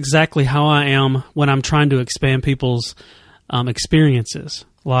that's exactly how I am when I'm trying to expand people's experiences.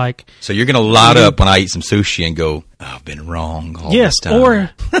 So you're going to light up when I eat some sushi and go, I've been wrong all this time.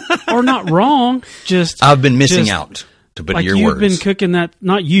 or not wrong, just I've been missing out, to put in your words. You've been cooking that,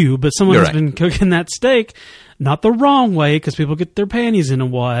 not you, but someone has been cooking that steak, not the wrong way, because people get their panties in a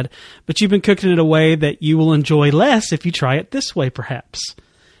wad, but you've been cooking it a way that you will enjoy less if you try it this way, perhaps.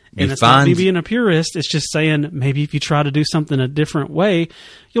 And it's not me being a purist. It's just saying maybe if you try to do something a different way,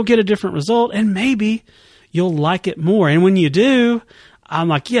 you'll get a different result, and maybe you'll like it more. And when you do, I'm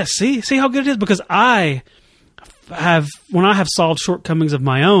like, yes, see how good it is? Because when I have solved shortcomings of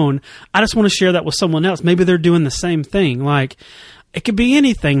my own, I just want to share that with someone else. Maybe they're doing the same thing. Like, it could be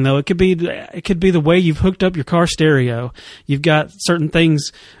anything, though. It could be the way you've hooked up your car stereo. You've got certain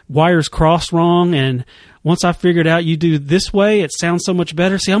things, wires crossed wrong, and once I figured out you do this way, it sounds so much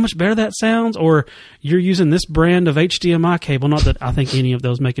better. See how much better that sounds? Or you're using this brand of HDMI cable. Not that I think any of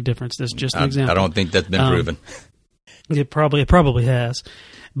those make a difference. That's just an example. I don't think that's been proven. It probably has.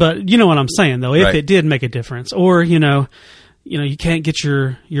 But you know what I'm saying, though. If right. It did make a difference. Or, you can't get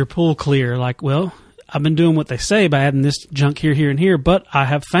your pool clear. Like, well, I've been doing what they say by adding this junk here, and here, but I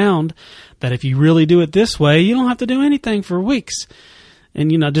have found that if you really do it this way, you don't have to do anything for weeks. And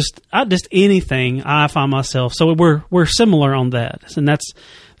just anything, I find myself. So we're similar on that, and that's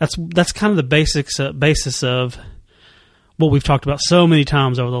kind of the basis of what we've talked about so many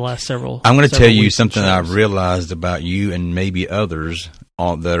times over the last several. I'm going to tell you something I've realized about you and maybe others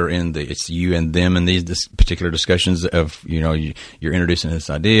that are it's you and them in these particular discussions of, you're introducing this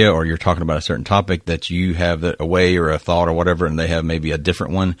idea or you're talking about a certain topic that you have a way or a thought or whatever, and they have maybe a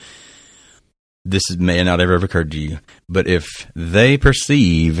different one. This may not have ever occurred to you, but if they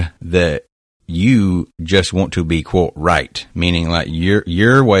perceive that you just want to be, quote, right, meaning like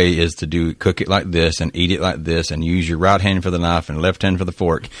your way is to cook it like this and eat it like this and use your right hand for the knife and left hand for the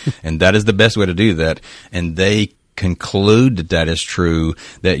fork, and that is the best way to do that, and they conclude that is true,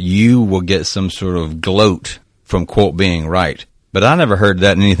 that you will get some sort of gloat from, quote, being right. But I never heard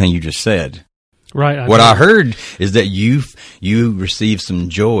that in anything you just said. Right. I heard is that you receive some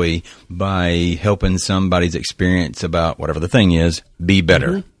joy by helping somebody's experience about whatever the thing is be better.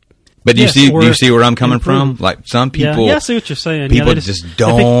 Mm-hmm. But do you see where I'm coming from? Like some people, yeah, I see what you're saying. People just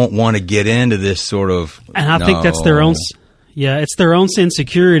don't want to get into this sort of, and I think that's their own. Yeah, it's their own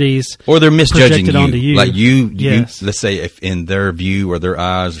insecurities, or they're misjudging you. Onto you. Like you, let's say, if in their view or their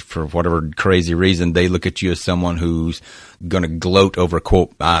eyes, for whatever crazy reason, they look at you as someone who's going to gloat over,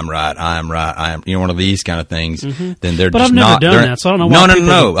 quote, I'm right, I am, one of these kind of things. Mm-hmm. Then they're just not. But I've never done that, so I don't know why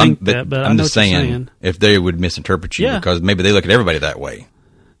people think that. But I'm just saying, if they would misinterpret you because maybe they look at everybody that way.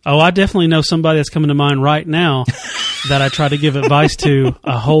 Oh, I definitely know somebody that's coming to mind right now that I try to give advice to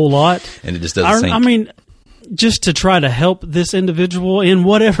a whole lot, and it just doesn't sink. I mean, just to try to help this individual in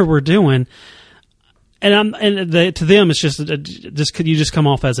whatever we're doing, to them it's just you just come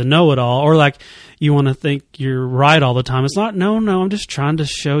off as a know-it-all, or like you want to think you're right all the time. It's not. No, I'm just trying to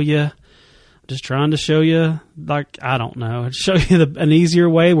show you. Like, I don't know, show you an easier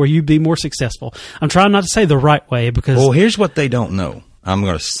way where you'd be more successful. I'm trying not to say the right way because. Well, here's what they don't know. I'm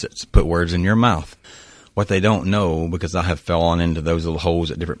going to put words in your mouth. What they don't know, because I have fallen into those little holes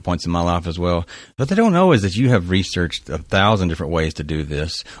at different points in my life as well, what they don't know is that you have researched 1,000 different ways to do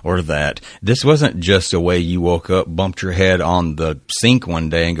this or that. This wasn't just a way you woke up, bumped your head on the sink one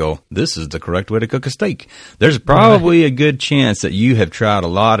day and go, this is the correct way to cook a steak. There's probably a good chance that you have tried a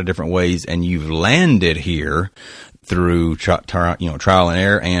lot of different ways and you've landed here through trial and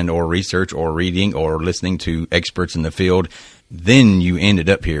error and or research or reading or listening to experts in the field. Then you ended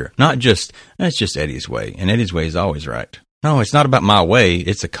up here. Not just, that's just Eddie's way, and Eddie's way is always right. No, it's not about my way.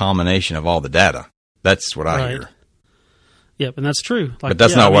 It's a combination of all the data. That's what I hear. Yep, and that's true. But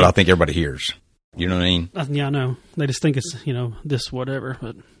that's not what I think everybody hears. You know what I mean? Yeah, I know. They just think it's, this whatever.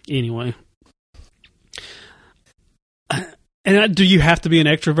 But anyway. And do you have to be an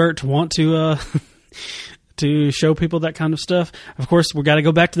extrovert to want to to show people that kind of stuff? Of course, we got to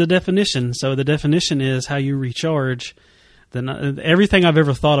go back to the definition. So the definition is how you recharge. Then everything I've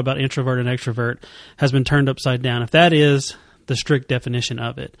ever thought about introvert and extrovert has been turned upside down. If that is the strict definition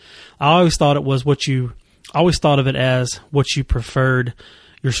of it, I always thought it was of it as what you preferred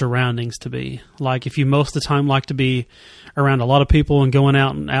your surroundings to be. Like if you most of the time like to be around a lot of people and going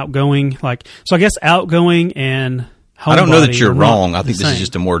out and outgoing, so I guess outgoing and homebody. I don't know that you're wrong. I think this is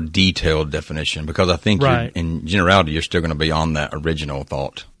just a more detailed definition because I think in generality you're still going to be on that original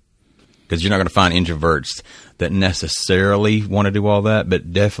thought. Because you're not going to find introverts that necessarily want to do all that,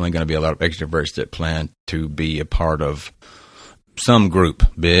 but definitely going to be a lot of extroverts that plan to be a part of some group,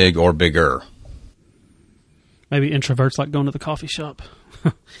 big or bigger. Maybe introverts like going to the coffee shop.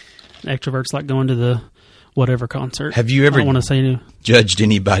 Extroverts like going to the whatever concert. Have you ever I don't want to say judged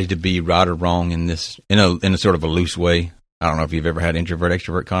anybody to be right or wrong in this in a sort of a loose way? I don't know if you've ever had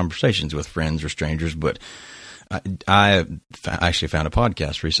introvert-extrovert conversations with friends or strangers, but I actually found a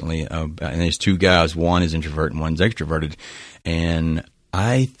podcast recently, and there's two guys. One is introvert and one's extroverted. And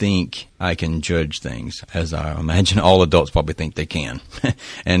I think I can judge things, as I imagine all adults probably think they can.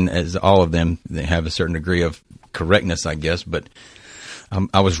 And as all of them, they have a certain degree of correctness, I guess. But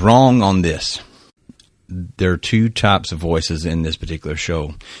I was wrong on this. There are two types of voices in this particular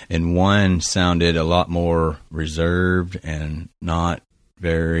show. And one sounded a lot more reserved and not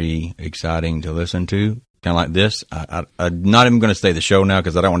very exciting to listen to. Kind of like this. I'm not even going to say the show now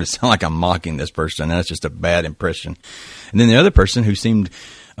because I don't want to sound like I'm mocking this person. That's just a bad impression. And then the other person who seemed,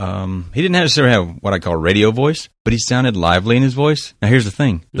 he didn't necessarily have what I call radio voice, but he sounded lively in his voice. Now, here's the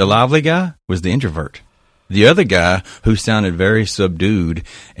thing. The lively guy was the introvert. The other guy who sounded very subdued,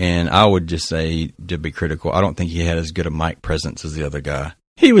 and I would just say, to be critical, I don't think he had as good a mic presence as the other guy.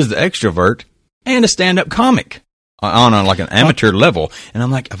 He was the extrovert and a stand-up comic. On like an amateur level. And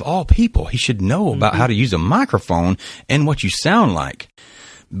I'm like, of all people, he should know about how to use a microphone and what you sound like.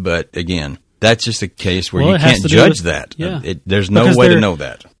 But again, that's just a case where you can't judge that. Yeah. There's no way to know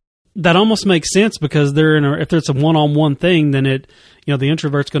that. That almost makes sense because if it's a one-on-one thing, then the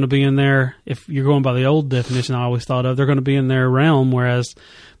introvert's going to be in there. If you're going by the old definition I always thought of, they're going to be in their realm, whereas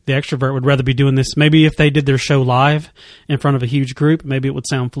the extrovert would rather be doing this. Maybe if they did their show live in front of a huge group, maybe it would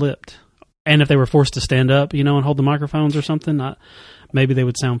sound flipped. And if they were forced to stand up, and hold the microphones or something, maybe they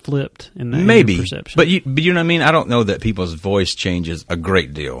would sound flipped in that perception. But you know what I mean? I don't know that people's voice changes a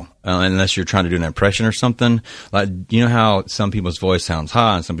great deal unless you're trying to do an impression or something. Like, you know how some people's voice sounds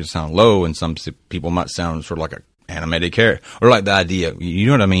high and some people sound low, and some people might sound sort of like an animated character, or like the idea. You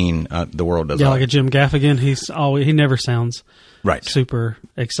know what I mean? The world does. Yeah, like a Jim Gaffigan. He never sounds right super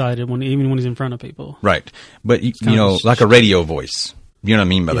excited even when he's in front of people. Right, but like a radio voice. You know what I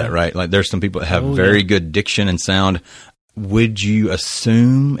mean by that, right? Like there's some people that have very good diction and sound. Would you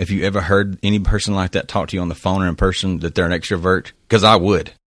assume, if you ever heard any person like that talk to you on the phone or in person, that they're an extrovert? Because I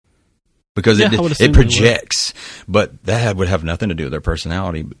would. Because it projects. But that would have nothing to do with their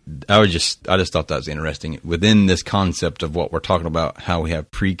personality. I just thought that was interesting. Within this concept of what we're talking about, how we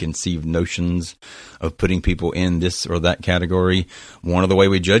have preconceived notions of putting people in this or that category, one of the way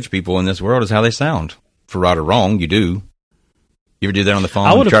we judge people in this world is how they sound. For right or wrong, you do. You ever do that on the phone?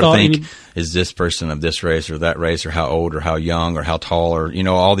 I would try have to think, is this person of this race or that race, or how old or how young or how tall, or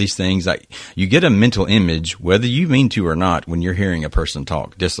all these things. Like, you get a mental image, whether you mean to or not, when you're hearing a person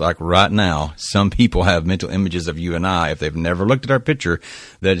talk. Just like right now, some people have mental images of you and I, if they've never looked at our picture,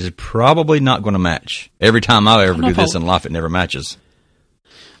 that is probably not going to match. Every time I ever do this in life, it never matches.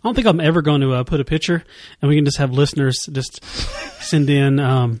 I don't think I'm ever going to put a picture, and we can just have listeners just send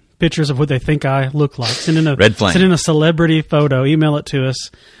in pictures of what they think I look like. Send in a celebrity photo. Email it to us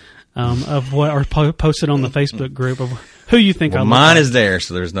of what, or post it on the Facebook group of who you think I look like. Mine is there,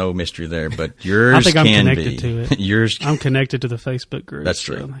 so there's no mystery there. But yours, I think I'm can connected be. to it. Yours, I'm connected to the Facebook group. That's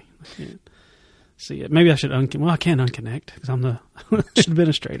true. So I can't see it. Maybe I should I can't unconnect because I'm the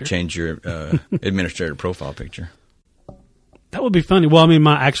administrator. Change your administrator profile picture. That would be funny. Well, I mean,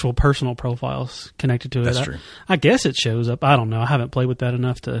 my actual personal profile's connected to it. That's true. I guess it shows up. I don't know. I haven't played with that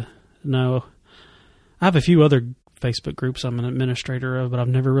enough to know. I have a few other Facebook groups I'm an administrator of, but I've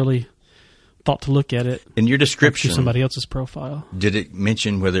never really thought to look at it. In your description, somebody else's profile. Did it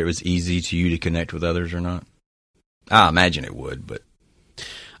mention whether it was easy to you to connect with others or not? I imagine it would, but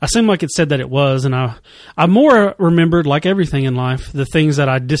I seemed like it said that it was, and I more remembered, like everything in life, the things that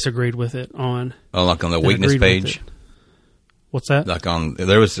I disagreed with it on. Oh, like on the weakness page? What's that? Like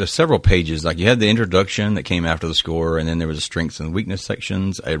there was several pages. Like you had the introduction that came after the score, and then there was a strengths and weakness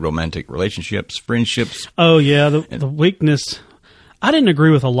sections, a romantic relationships, friendships. Oh yeah, the weakness. I didn't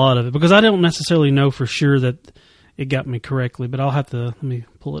agree with a lot of it because I don't necessarily know for sure that it got me correctly. But I'll have to let me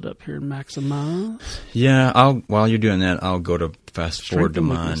pull it up here and maximize. Yeah, while you're doing that, I'll go to fast forward to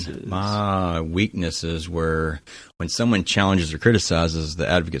mine. My weaknesses were when someone challenges or criticizes the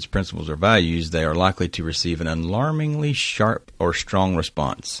advocate's principles or values, they are likely to receive an alarmingly sharp or strong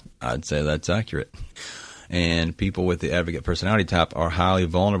response. I'd say that's accurate. And people with the advocate personality type are highly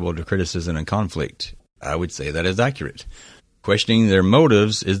vulnerable to criticism and conflict. I would say that is accurate. Questioning their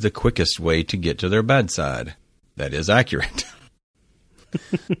motives is the quickest way to get to their bad side. That is accurate.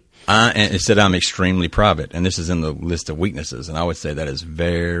 And it said I'm extremely private, and this is in the list of weaknesses, and I would say that is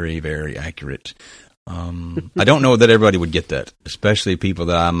very, very accurate. I don't know that everybody would get that, especially people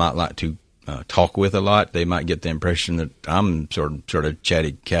that I might like to talk with a lot. They might get the impression that I'm sort of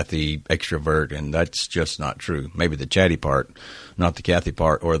chatty, Cathy extrovert, and that's just not true. Maybe the chatty part, not the Cathy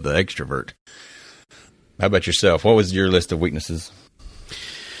part, or the extrovert. How about yourself? What was your list of weaknesses?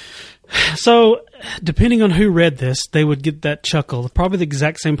 So, depending on who read this, they would get that chuckle. Probably the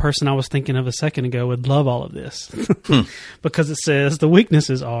exact same person I was thinking of a second ago would love all of this. Because it says the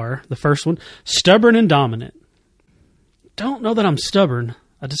weaknesses are, the first one, stubborn and dominant. don't know that I'm stubborn.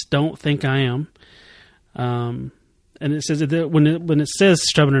 I just don't think I am. And it says that when it says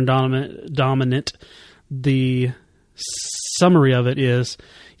stubborn and dominant, the summary of it is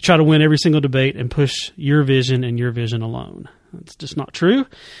you try to win every single debate and push your vision and your vision alone. It's just not true.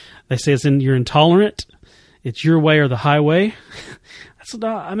 They say you're intolerant. It's your way or the highway.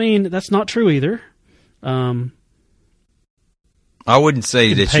 That's not true either. I wouldn't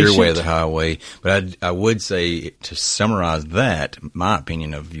say that's Impatient. your way or the highway, but I would say, to summarize that, my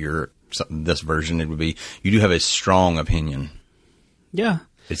opinion of this version, it would be you do have a strong opinion. Yeah,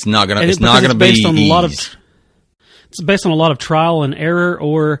 it's not gonna be ease. It's based on a lot of trial and error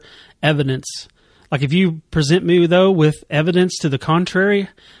or evidence. Like if you present me though with evidence to the contrary,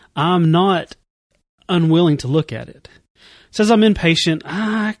 I'm not unwilling to look at it. It says I'm impatient.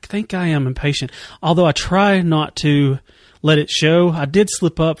 I think I am impatient, although I try not to let it show. I did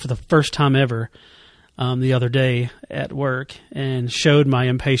slip up for the first time ever the other day at work and showed my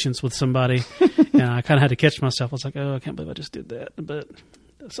impatience with somebody. And I kind of had to catch myself. I was like, oh, I can't believe I just did that. But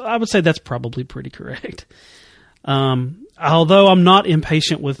so I would say that's probably pretty correct. Although I'm not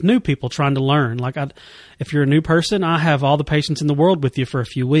impatient with new people trying to learn. Like if you're a new person, I have all the patience in the world with you for a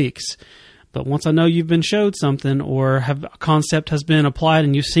few weeks. But once I know you've been showed something or a concept has been applied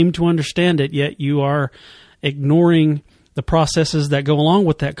and you seem to understand it, yet you are ignoring the processes that go along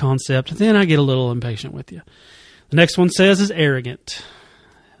with that concept, then I get a little impatient with you. The next one says is arrogant.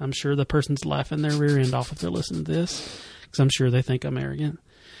 I'm sure the person's laughing their rear end off if they're listening to this, because I'm sure they think I'm arrogant.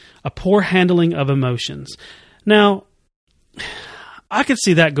 A poor handling of emotions. Now, I could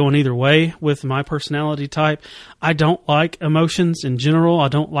see that going either way with my personality type. I don't like emotions in general. I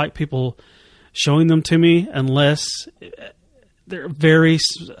don't like people showing them to me unless they're very...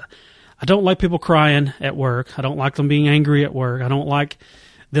 I don't like people crying at work. I don't like them being angry at work. I don't like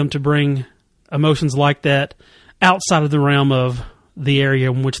them to bring emotions like that outside of the realm of the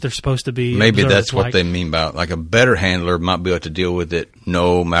area in which they're supposed to be. Maybe observed. that's what they mean by like a better handler might be able to deal with it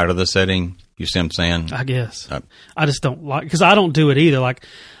no matter the setting. You see what I'm saying? I guess. I just don't like, because I don't do it either. Like,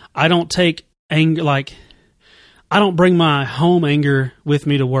 I don't take anger, like, I don't bring my home anger with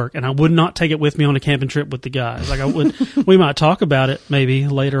me to work, and I would not take it with me on a camping trip with the guys. Like I would, we might talk about it maybe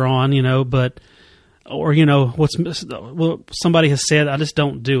later on, but, or somebody has said, I just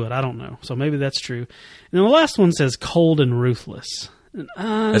don't do it. I don't know. So maybe that's true. And then the last one says cold and ruthless.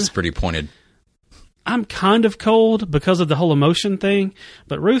 That's pretty pointed. I'm kind of cold because of the whole emotion thing,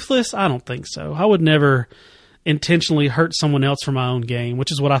 but ruthless, I don't think so. I would never intentionally hurt someone else for my own gain,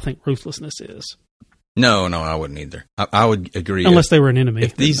 which is what I think ruthlessness is. No, I wouldn't either. I would agree. Unless they were an enemy.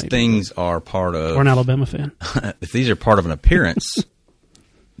 If these things are part of... Or an Alabama fan. If these are part of an appearance,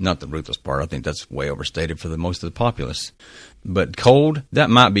 not the ruthless part, I think that's way overstated for the most of the populace. But cold, that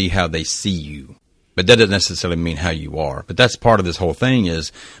might be how they see you. But that doesn't necessarily mean how you are. But that's part of this whole thing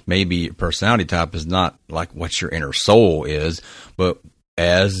is maybe your personality type is not like what your inner soul is, but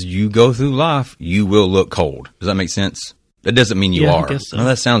as you go through life, you will look cold. Does that make sense? That doesn't mean you are. I guess so. No,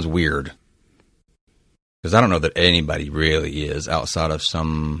 that sounds weird. Because I don't know that anybody really is outside of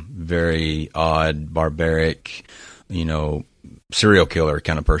some very odd, barbaric, serial killer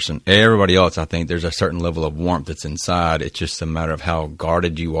kind of person. Everybody else, I think there's a certain level of warmth that's inside. It's just a matter of how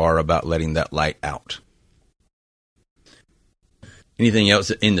guarded you are about letting that light out. Anything else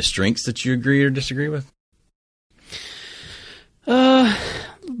in the strengths that you agree or disagree with?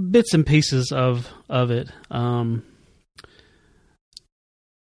 Bits and pieces of it.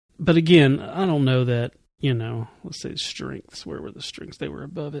 But again, I don't know that, let's say strengths. Where were the strengths? They were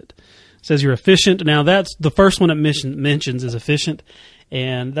above it. It says you're efficient. Now, that's the first one it mentions is efficient.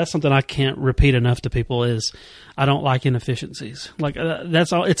 And that's something I can't repeat enough to people is I don't like inefficiencies. Like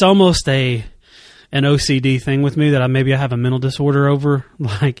that's all. It's almost an OCD thing with me that I have a mental disorder over,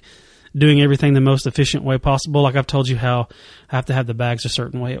 like doing everything the most efficient way possible. Like I've told you how I have to have the bags a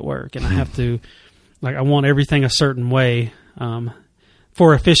certain way at work, and I have to, I want everything a certain way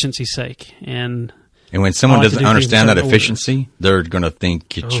for efficiency's sake. And when someone doesn't understand that efficiency, they're going to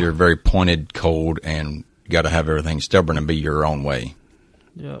think you're very pointed, cold, and you got to have everything stubborn and be your own way.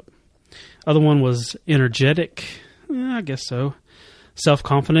 Yep. Other one was energetic. Yeah, I guess so.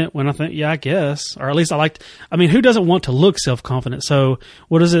 Self-confident. When I think, I guess, or at least who doesn't want to look self-confident? So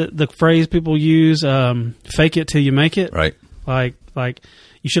what is it? The phrase people use, fake it till you make it. Right. Like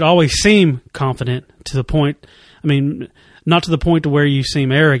you should always seem confident to the point. Not to the point to where you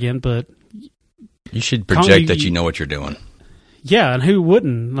seem arrogant, but you should project that you know what you're doing. Yeah, and who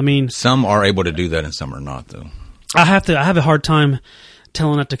wouldn't? Some are able to do that and some are not, though. I have a hard time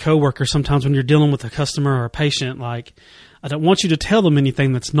telling it to coworkers sometimes when you're dealing with a customer or a patient. Like, I don't want you to tell them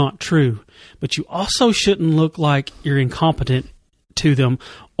anything that's not true, but you also shouldn't look like you're incompetent to them,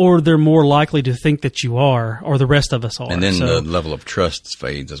 or they're more likely to think that you are, or the rest of us are. And then the level of trust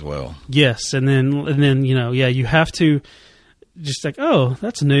fades as well. Yes, and then you have to just like, oh,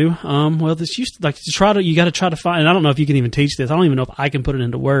 that's new. Well, this used to, you got to try to find. And I don't know if you can even teach this. I don't even know if I can put it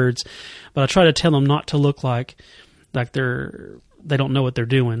into words, but I try to tell them not to look like they don't know what they're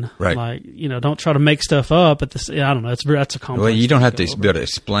doing. Right. Like, don't try to make stuff up. I don't know. That's a complex. Well, you don't have to be able to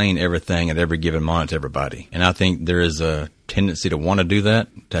explain everything at every given moment to everybody. And I think there is a tendency to want to do that,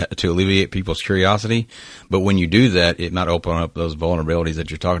 to alleviate people's curiosity. But when you do that, it might open up those vulnerabilities that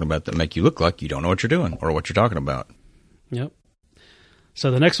you're talking about that make you look like you don't know what you're doing or what you're talking about. Yep. So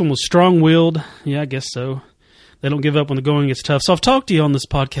the next one was strong-willed. Yeah, I guess so. They don't give up when the going gets tough. So I've talked to you on this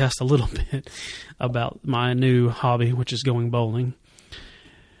podcast a little bit about my new hobby, which is going bowling.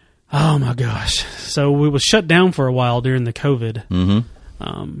 Oh, my gosh. So we was shut down for a while during the COVID.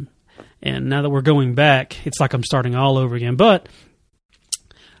 Mm-hmm. And now that we're going back, it's like I'm starting all over again. But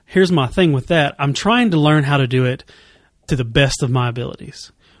here's my thing with that. I'm trying to learn how to do it to the best of my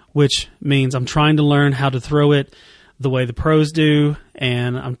abilities, which means I'm trying to learn how to throw it the way the pros do,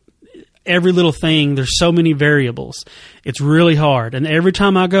 and every little thing, there's so many variables. It's really hard. And every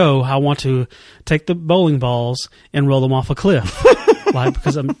time I go, I want to take the bowling balls and roll them off a cliff.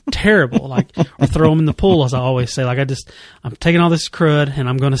 Because I'm terrible. Or throw them in the pool, as I always say. I'm taking all this crud and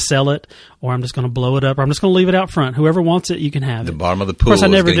I'm going to sell it, or I'm just going to blow it up, or I'm just going to leave it out front. Whoever wants it, you can have it. The bottom of the pool is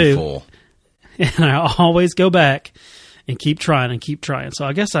getting full. And I always go back and keep trying and keep trying. So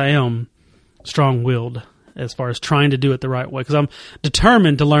I guess I am strong-willed as far as trying to do it the right way, because I'm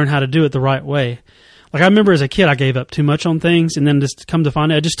determined to learn how to do it the right way. I remember as a kid, I gave up too much on things, and then just come to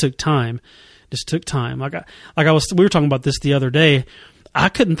find out, it just took time. We were talking about this the other day. I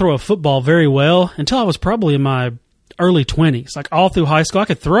couldn't throw a football very well until I was probably in my early 20s. All through high school, I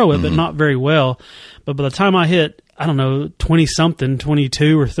could throw it, but not very well. But by the time I hit, 20-something,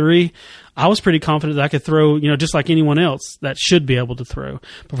 22 or 3, I was pretty confident that I could throw, just like anyone else that should be able to throw.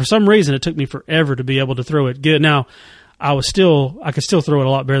 But for some reason, it took me forever to be able to throw it good. Now, I could still throw it a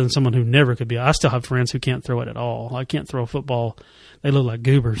lot better than someone who never could be. I still have friends who can't throw it at all. I can't throw a football. They look like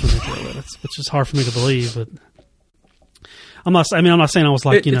goobers when they throw it, which is hard for me to believe. But I'm not saying I was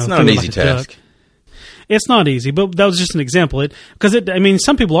it's not an easy task. Duck. It's not easy, but that was just an example.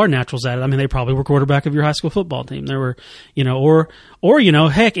 Some people are naturals at it. They probably were quarterback of your high school football team. There were,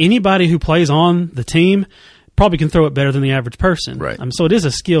 heck, anybody who plays on the team probably can throw it better than the average person. Right. So it is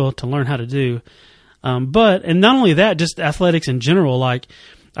a skill to learn how to do. And not only that, just athletics in general. I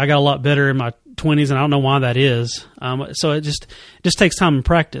got a lot better in my 20s, and I don't know why that is. So it just takes time and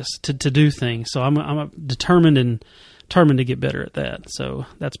practice to do things. So I'm determined to get better at that. So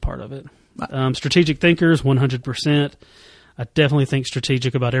that's part of it. Strategic thinkers, 100%. I definitely think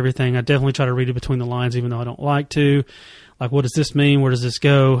strategic about everything. I definitely try to read it between the lines, even though I don't like to. What does this mean? Where does this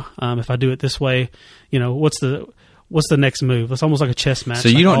go? If I do it this way, what's the next move? It's almost like a chess match. So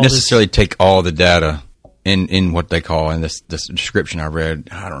you don't necessarily take all the data in what they call in this description I read.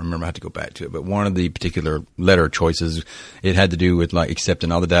 I don't remember. I have to go back to it, but one of the particular letter choices, it had to do with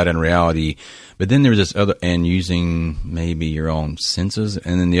accepting all the data in reality. But then there was this other, and using maybe your own senses.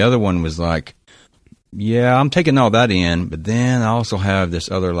 And then the other one was I'm taking all that in, but then I also have this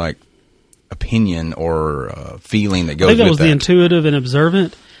other opinion or feeling that goes with that. I think that was the intuitive and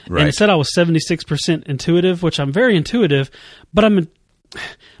observant. Right. And it said I was 76% intuitive, which I'm very intuitive, but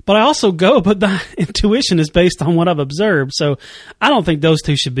I also but the intuition is based on what I've observed. So I don't think those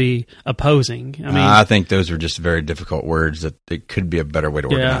two should be opposing. I think those are just very difficult words that it could be a better way to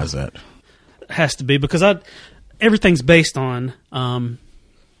organize that. It has to be, because everything's based on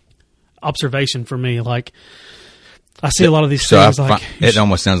observation for me. I see a lot of these things. It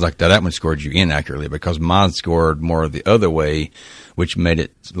almost sounds like that one scored you inaccurately, because mine scored more the other way, which made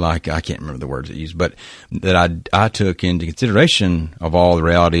it I can't remember the words it used, but that I took into consideration of all the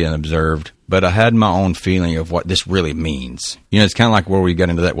reality and observed, but I had my own feeling of what this really means. It's kind of like where we got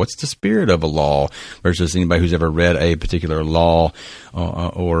into that. What's the spirit of a law versus anybody who's ever read a particular law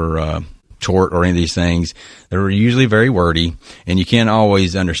or tort or any of these things. They're usually very wordy, and you can't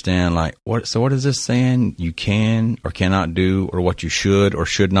always understand what is this saying you can or cannot do, or what you should or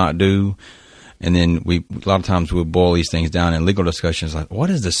should not do. And then a lot of times we'll boil these things down in legal discussions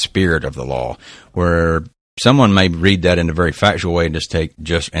what is the spirit of the law, where someone may read that in a very factual way and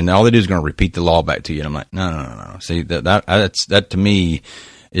and all they do is going to repeat the law back to you. And I'm no. See, that to me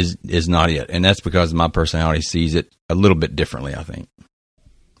is not it. And that's because my personality sees it a little bit differently, I think.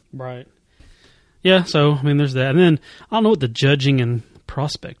 Right. Yeah, so, there's that. And then, I don't know what the judging and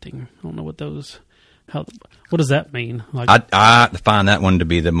prospecting, I don't know what those What does that mean? Like, I find that one to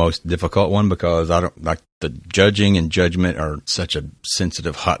be the most difficult one because I don't like the judging and judgment are such a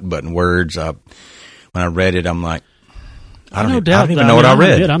sensitive, hot button words. When I read it, I'm like, I don't even know what I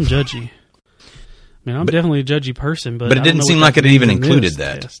read. I'm judgy. I mean, I'm definitely a judgy person, but it didn't seem like it even included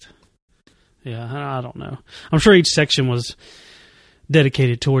that. Test. Yeah, I don't know. I'm sure each section was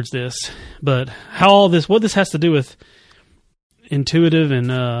dedicated towards this, but what this has to do with intuitive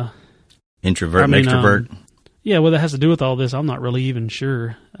and introvert and extrovert. Yeah, what that has to do with all this, I'm not really even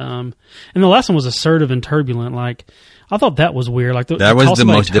sure. And the last one was assertive and turbulent. Like, I thought that was weird. Like that was the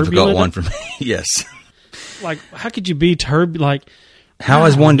most difficult one for me. Yes. Like, how could you be turbulent? Like, how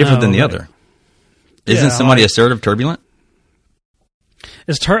is one different than the other? Isn't somebody assertive turbulent?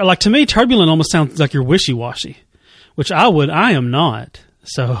 It's like, to me, turbulent almost sounds like you're wishy-washy, which I am not.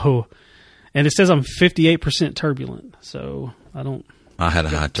 So, and it says I'm 58% turbulent. So I had a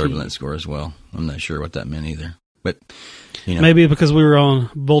high turbulence score as well. I'm not sure what that meant either. But, maybe because we were on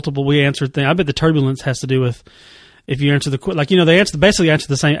multiple, we answered things. I bet the turbulence has to do with if you answer they basically answer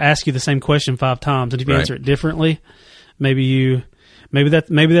the same, ask you the same question 5 times. And if you answer it differently, maybe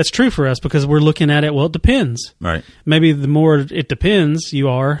that's true for us because we're looking at it. Well, it depends. Right. Maybe the more it depends you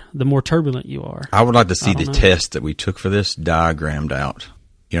are, the more turbulent you are. I would like to see the test that we took for this diagrammed out.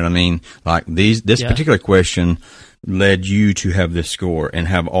 You know what I mean? Like this particular question led you to have this score and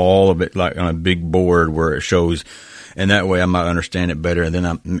have all of it like on a big board where it shows, and that way I might understand it better. And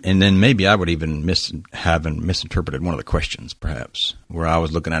then maybe I would even misinterpreted one of the questions, perhaps, where I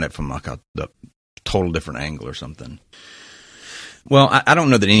was looking at it from like a total different angle or something. Well, I don't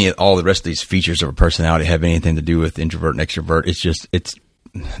know that all the rest of these features of a personality have anything to do with introvert and extrovert. It's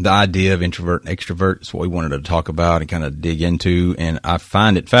the idea of introvert and extrovert is what we wanted to talk about and kind of dig into, and I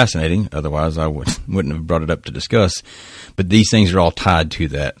find it fascinating. Otherwise, I wouldn't have brought it up to discuss. But these things are all tied to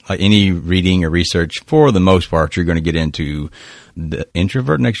that. Like any reading or research, for the most part, you're going to get into the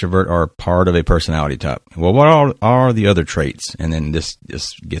introvert and extrovert are part of a personality type. Well, what are the other traits? And then this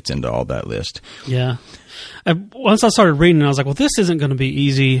gets into all that list. Yeah. Once I started reading, I was like, well, this isn't going to be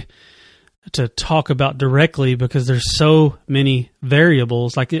easy to talk about directly because there's so many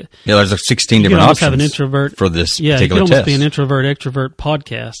variables. There's like 16 different options have an introvert, for this particular test. Yeah, it could almost be an introvert-extrovert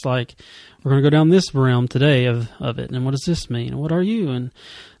podcast. Like, we're going to go down this realm today of it, and what does this mean? What are you? And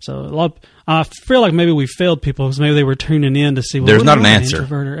so I feel like maybe we failed people because maybe they were tuning in to see, well, there's not an answer.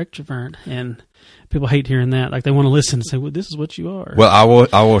 Introvert or extrovert, and people hate hearing that. Like, they want to listen and say, well, this is what you are. Well, I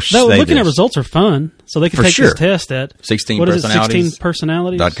will say looking at results are fun, so they can take this test at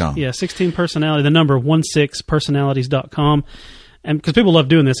 16personalities.com. Yeah, 16personality, the number 16personalities.com. And because people love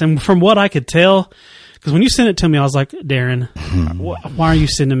doing this. And from what I could tell, because when you sent it to me, I was like, Darren, why are you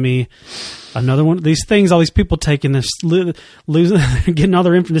sending me another one of these things? All these people taking this, losing, getting all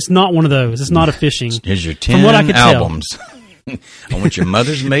their information. It's not one of those. It's not a phishing. Here's your 10 albums. I want your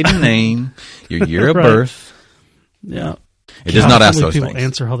mother's maiden name, your year of birth. Yeah. It does not ask those people things.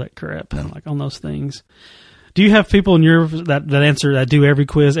 Answer all that crap like on those things. Do you have people in your that answer that do every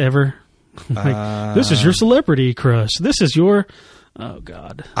quiz ever? Like, this is your celebrity crush. This is your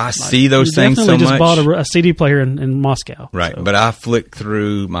God. I see those things so much. Definitely just bought a CD player in Moscow. Right, so. But I flick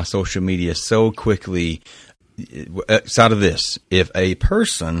through my social media so quickly. Outside of this, if a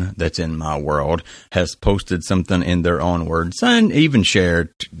person that's in my world has posted something in their own words and even shared,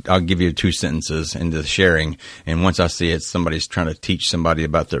 I'll give you 2 sentences into the sharing, and once I see it, somebody's trying to teach somebody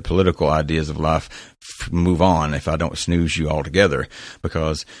about their political ideas of life, move on if I don't snooze you altogether,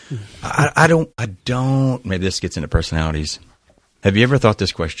 because I don't, maybe this gets into personalities. Have you ever thought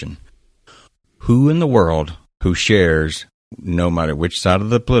this question? Who in the world who shares, no matter which side of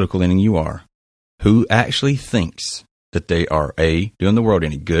the political leaning you are, who actually thinks that they are A, doing the world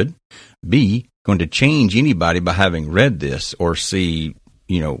any good, B, going to change anybody by having read this or see,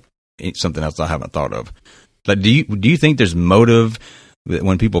 something else I haven't thought of? Like, do you think there's motive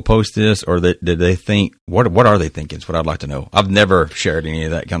when people post this, or did they think, what are they thinking? It's what I'd like to know. I've never shared any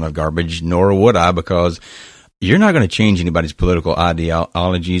of that kind of garbage, nor would I, because you're not going to change anybody's political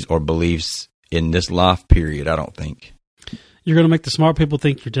ideologies or beliefs in this life period, I don't think. You're going to make the smart people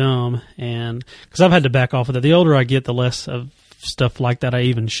think you're dumb, and because I've had to back off of that. The older I get, the less of stuff like that I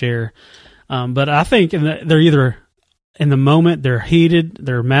even share. But I think they're either in the moment they're heated,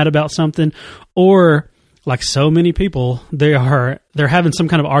 they're mad about something, or like so many people, they're having some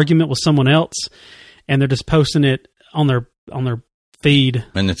kind of argument with someone else, and they're just posting it on their feed,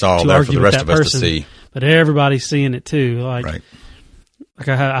 and it's all there for the rest of us to see. But everybody's seeing it too. Right. Like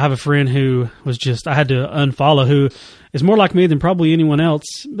I have a friend who was I had to unfollow, who is more like me than probably anyone else,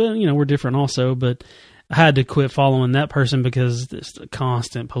 but we're different also. But I had to quit following that person because it's the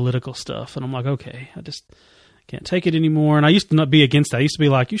constant political stuff. And I'm like, okay, I just can't take it anymore. And I used to not be against that. I used to be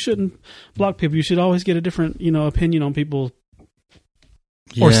like, you shouldn't block people. You should always get a different, opinion on people.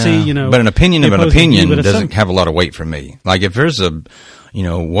 Yeah, or see, but an opinion of an opinion doesn't have a lot of weight for me. Like if there's a,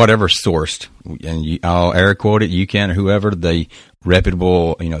 whatever sourced, and I'll air quote it, you can, or whoever, the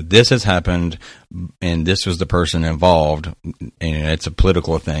reputable, this has happened, and this was the person involved, and it's a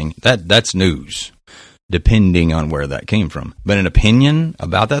political thing. That's news, depending on where that came from. But an opinion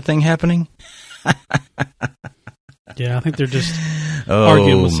about that thing happening? Yeah, I think they're just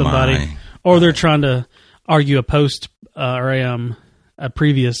arguing with somebody, or they're trying to argue a post or a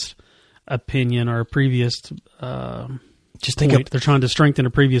previous opinion or a previous just point. think They're trying to strengthen a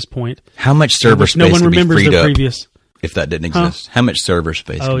previous point. How much server space no one could remembers be freed the up previous if that didn't exist? How much server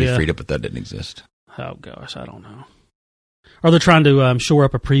space could be yeah. freed up if that didn't exist? Oh gosh, I don't know. Or they're trying to shore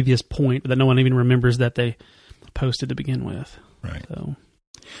up a previous point that no one even remembers that they posted to begin with. Right. So.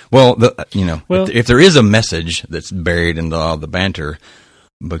 Well, if there is a message that's buried in all the banter,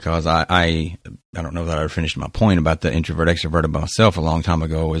 because I don't know that I finished my point about the introvert extrovert about myself a long time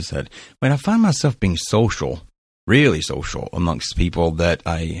ago, is that when I find myself being social, really social amongst people that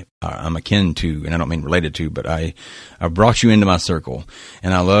I'm akin to, and I don't mean related to, but I brought you into my circle,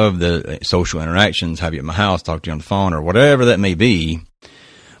 and I love the social interactions, have you at my house, talk to you on the phone, or whatever that may be,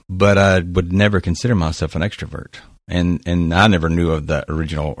 but I would never consider myself an extrovert. And I never knew of that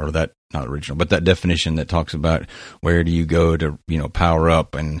original, or that, not original, but that definition that talks about where do you go to, power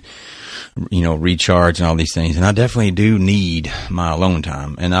up and, recharge and all these things. And I definitely do need my alone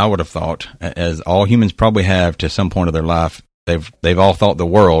time. And I would have thought, as all humans probably have to some point of their life, they've all thought the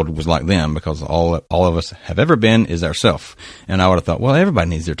world was like them, because all of us have ever been is ourself. And I would have thought, well, everybody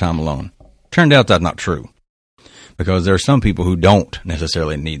needs their time alone. Turned out that's not true. Because there are some people who don't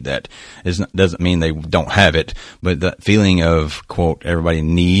necessarily need that. It doesn't mean they don't have it, but that feeling of, quote, everybody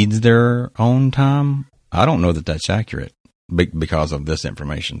needs their own time, I don't know that that's accurate because of this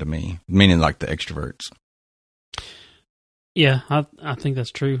information to me, meaning like the extroverts. Yeah, I think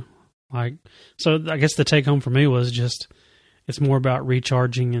that's true. So I guess the take home for me was just, it's more about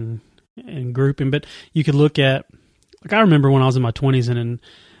recharging and grouping. But you could look at, I remember when I was in my 20s and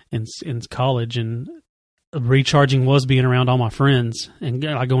in college, and recharging was being around all my friends and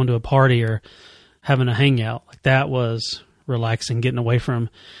like going to a party or having a hangout. Like that was relaxing, getting away from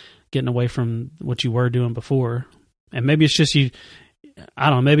what you were doing before. And maybe it's just I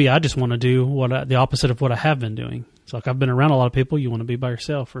don't know, maybe I just want to do the opposite of what I have been doing. It's like I've been around a lot of people, you want to be by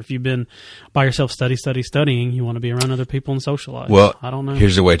yourself. Or if you've been by yourself studying, you want to be around other people and socialize. Well, I don't know.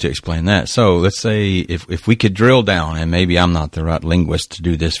 Here's a way to explain that. So let's say if we could drill down, and maybe I'm not the right linguist to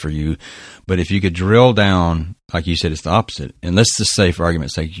do this for you, but if you could drill down, like you said, it's the opposite. And let's just say, for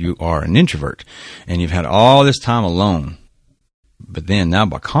argument's sake, you are an introvert and you've had all this time alone. But then now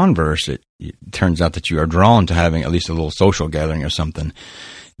by converse, it turns out that you are drawn to having at least a little social gathering or something.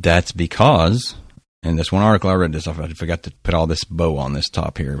 That's because, in this one article I read this, I forgot to put all this bow on this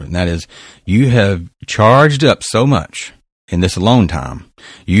top here, and that is, you have charged up so much in this alone time.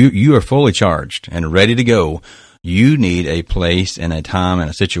 You are fully charged and ready to go. You need a place and a time and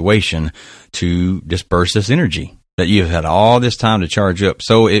a situation to disperse this energy that you've had all this time to charge up.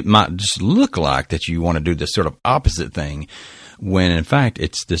 So it might just look like that you want to do this sort of opposite thing, when in fact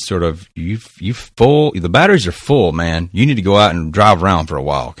it's this sort of you full, the batteries are full, man. You need to go out and drive around for a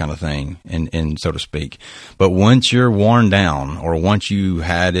while, kind of thing, and so to speak. But once you're worn down, or once you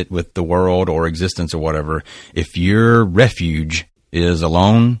had it with the world or existence or whatever, if your refuge is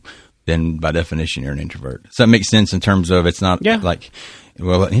alone, then by definition you're an introvert. Does that make sense in terms of it's not like,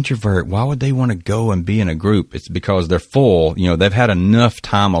 well, an introvert, why would they want to go and be in a group? It's because they're full. They've had enough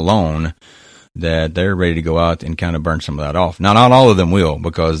time alone that they're ready to go out and kind of burn some of that off. Now, not all of them will,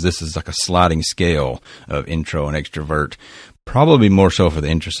 because this is like a sliding scale of intro and extrovert, probably more so for the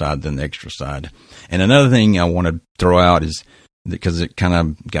intro side than the extra side. And another thing I want to throw out is, because it kind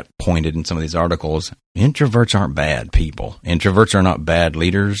of got pointed in some of these articles, introverts aren't bad people. Introverts are not bad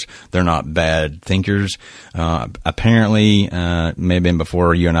leaders. They're not bad thinkers. Apparently, may have been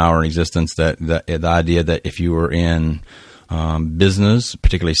before you and I were in existence, that the idea that if you were in business,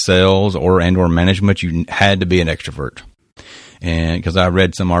 particularly sales or management, you had to be an extrovert. And because I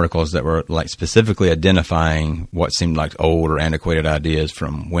read some articles that were like specifically identifying what seemed like old or antiquated ideas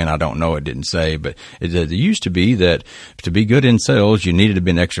from when, I don't know, it didn't say, but it used to be that to be good in sales, you needed to be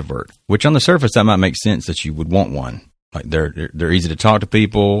an extrovert, which on the surface, that might make sense that you would want one. Like they're easy to talk to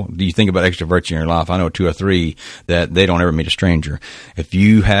people. Do you think about extroverts in your life? I know 2 or 3 that they don't ever meet a stranger. If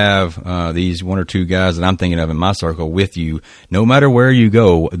you have these 1 or 2 guys that I'm thinking of in my circle with you, no matter where you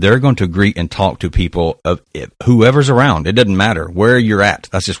go, they're going to greet and talk to people of whoever's around. It doesn't matter where you're at.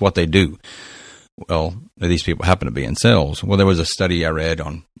 That's just what they do. Well, these people happen to be in sales. Well, there was a study I read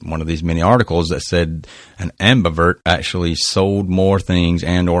on one of these many articles that said an ambivert actually sold more things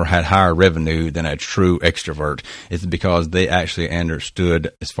and or had higher revenue than a true extrovert. It's because they actually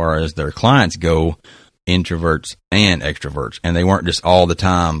understood, as far as their clients go, introverts and extroverts, and they weren't just all the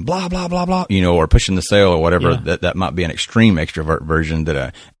time blah blah blah blah, or pushing the sale or whatever. Yeah. That might be an extreme extrovert version that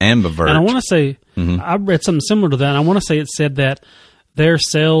a ambivert. And I want to say, I read something similar to that. And I want to say it said that their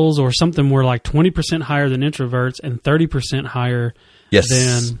sales or something were like 20% higher than introverts and 30% higher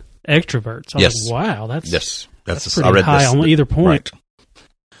than extroverts. I was like, wow, that's pretty I read high on either point.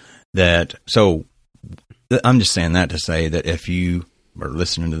 Right. So I'm just saying that to say that if you are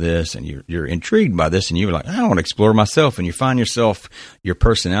listening to this and you're intrigued by this and you're like, I want to explore myself, and you find yourself, your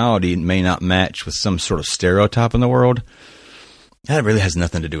personality may not match with some sort of stereotype in the world, that really has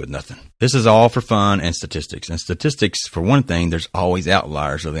nothing to do with nothing. This is all for fun and statistics. And statistics, for one thing, there's always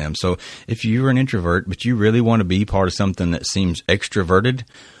outliers of them. So if you're an introvert, but you really want to be part of something that seems extroverted,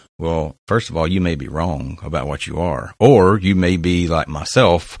 well, first of all, you may be wrong about what you are. Or you may be like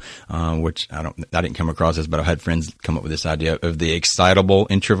myself, which I didn't come across this, but I've had friends come up with this idea of the excitable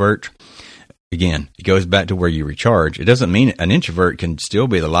introvert. Again, it goes back to where you recharge. It doesn't mean an introvert can still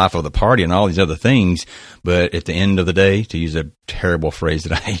be the life of the party and all these other things, but at the end of the day, to use a terrible phrase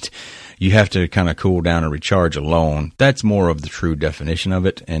that I hate, you have to kind of cool down and recharge alone. That's more of the true definition of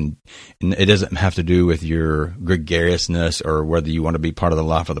it, and it doesn't have to do with your gregariousness or whether you want to be part of the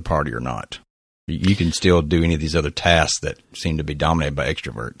life of the party or not. You can still do any of these other tasks that seem to be dominated by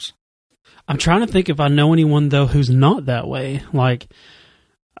extroverts. I'm trying to think if I know anyone, though, who's not that way. Like,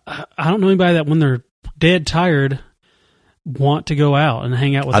 I don't know anybody that when they're dead tired want to go out and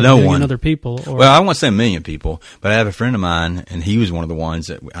hang out with other people. Or, well, I won't say a million people, but I have a friend of mine, and he was one of the ones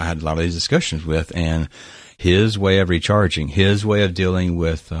that I had a lot of these discussions with, and his way of recharging, his way of dealing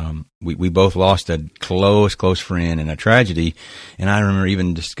with, we both lost a close friend in a tragedy, and I remember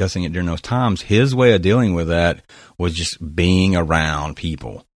even discussing it during those times. His way of dealing with that was just being around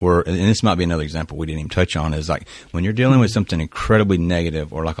people. And this might be another example we didn't even touch on, is like when you're dealing with something incredibly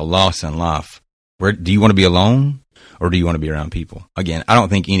negative or like a loss in life, do you want to be alone or do you want to be around people? Again, I don't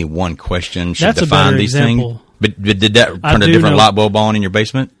think any one question should define these things. But did that turn a different light bulb on in your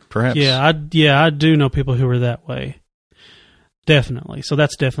basement, perhaps? Yeah, I do know people who are that way. Definitely. So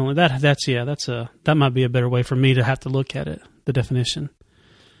that's definitely that might be a better way for me to have to look at it, the definition.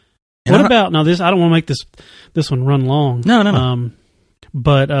 And what about now? I don't want to make this one run long. No.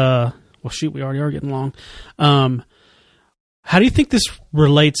 But, well, shoot, we already are getting long. How do you think this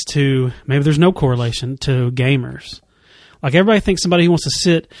relates to, maybe there's no correlation, to gamers? Like, everybody thinks somebody who wants to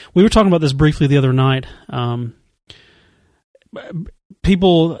sit, we were talking about this briefly the other night.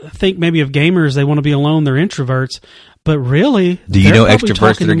 People think maybe of gamers, they want to be alone, they're introverts, but really, do you know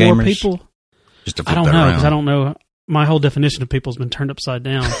extroverts that are gamers? People. Just to I don't know, because I don't know. My whole definition of people has been turned upside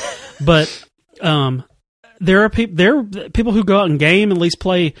down. But, there are people who go out and game, at least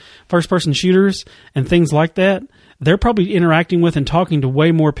play first-person shooters and things like that. They're probably interacting with and talking to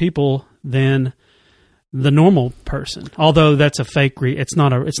way more people than the normal person. Although that's a fake. It's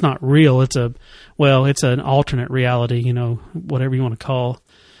not real. It's an alternate reality. Whatever you want to call.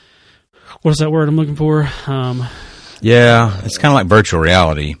 What is that word I'm looking for? Yeah, it's kind of like virtual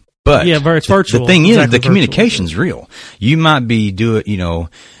reality. But yeah, it's virtual. The thing is, the communication's real. You might be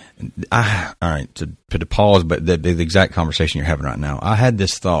all right, to pause, but the exact conversation you're having right now, I had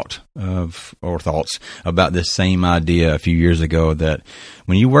this thoughts about this same idea a few years ago, that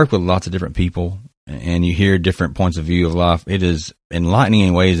when you work with lots of different people and you hear different points of view of life, it is enlightening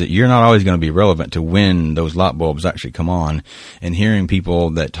in ways that you're not always going to be relevant to when those light bulbs actually come on. And hearing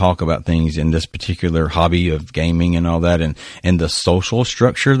people that talk about things in this particular hobby of gaming and all that, and the social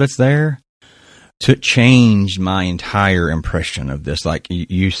structure that's there, to change my entire impression of this. Like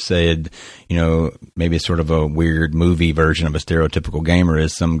you said, maybe it's sort of a weird movie version of a stereotypical gamer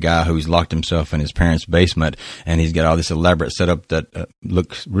is some guy who's locked himself in his parents' basement, and he's got all this elaborate setup that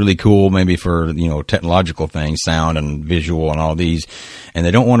looks really cool, maybe for, technological things, sound and visual and all these, and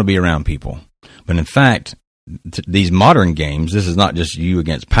they don't want to be around people. But in fact, these modern games, this is not just you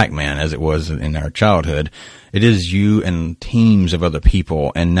against Pac-Man as it was in our childhood. It is you and teams of other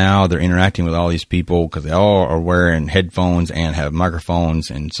people, and now they're interacting with all these people because they all are wearing headphones and have microphones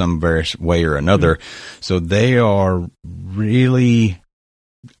in some various way or another. So they are really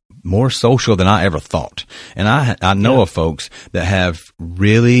more social than I ever thought. And I know of folks that have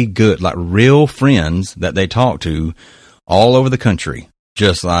really good, like real friends that they talk to all over the country.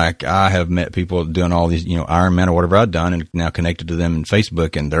 Just like I have met people doing all these, Ironman or whatever I've done and now connected to them in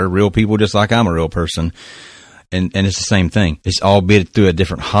Facebook, and they're real people just like I'm a real person. And it's the same thing. It's albeit through a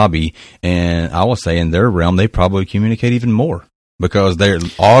different hobby. And I will say in their realm, they probably communicate even more because they're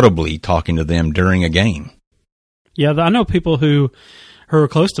audibly talking to them during a game. Yeah, I know people who are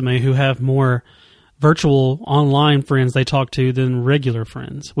close to me who have more virtual online friends they talk to than regular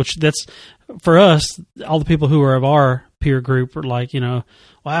friends, which that's, for us, all the people who are of our peer group are like,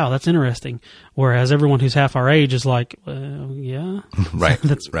 wow, that's interesting. Whereas everyone who's half our age is like, yeah. Right.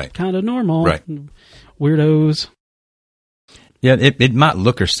 That's right. kind of normal. Right. Weirdos. Yeah, it might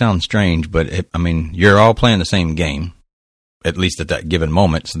look or sound strange, but you're all playing the same game, at least at that given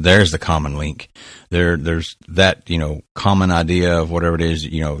moment. So there's the common link. There's that, common idea of whatever it is,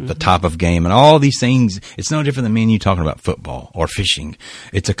 the type of game and all these things. It's no different than me and you talking about football or fishing.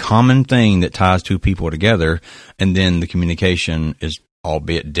 It's a common thing that ties two people together. And then the communication is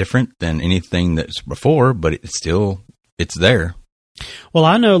albeit different than anything that's before, but it's there. Well,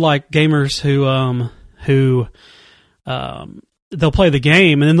 I know like gamers who they'll play the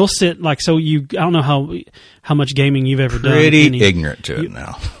game and then they'll sit like, so I don't know how much gaming you've ever done. Pretty ignorant to it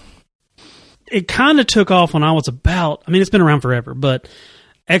now. It kind of took off when I was it's been around forever, but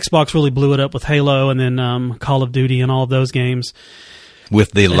Xbox really blew it up with Halo and then Call of Duty and all of those games.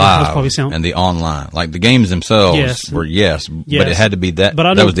 With the live and the online. Like the games themselves were, but it had to be that.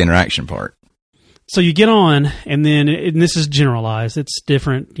 But that was the interaction part. So you get on, and then, and this is generalized, it's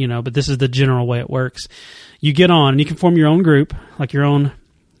different, but this is the general way it works. You get on, and you can form your own group, like your own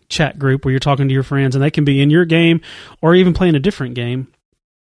chat group where you're talking to your friends, and they can be in your game or even playing a different game.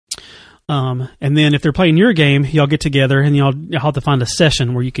 And then if they're playing your game, y'all get together, and y'all have to find a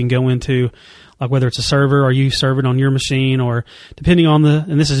session where you can go into, like whether it's a server or you serve it on your machine, or depending on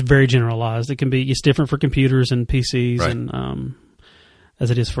and this is very generalized, it's different for computers and PCs, right, and as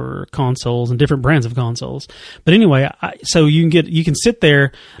it is for consoles and different brands of consoles. But anyway, so you can sit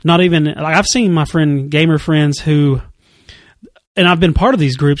there, not even, like I've seen my gamer friends who, and I've been part of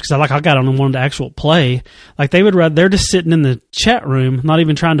these groups because I got on and wanted to actual play. Like they're just sitting in the chat room, not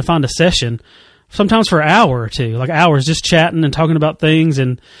even trying to find a session, sometimes for an hour or two, like hours just chatting and talking about things,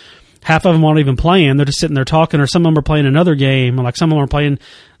 and half of them aren't even playing. They're just sitting there talking, or some of them are playing another game, or like some of them are playing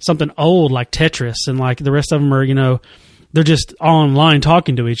something old like Tetris, and like the rest of them are, they're just online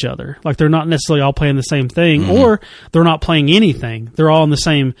talking to each other. Like they're not necessarily all playing the same thing, or they're not playing anything. They're all in the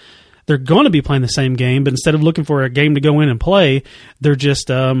same, they're going to be playing the same game, but instead of looking for a game to go in and play, they're just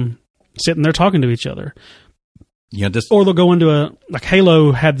sitting there talking to each other. Yeah, or they'll go into like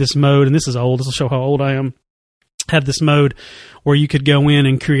Halo had this mode, and this is old, this will show how old I am, had this mode where you could go in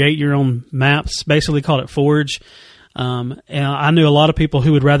and create your own maps, basically called it Forge. And I knew a lot of people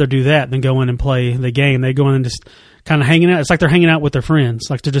who would rather do that than go in and play the game. They go in and just kind of hanging out. It's like they're hanging out with their friends.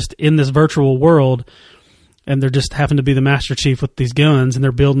 Like they're just in this virtual world, and they're just happen to be the Master Chief with these guns, and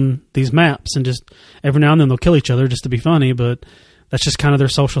they're building these maps, and just every now and then they'll kill each other just to be funny, but that's just kind of their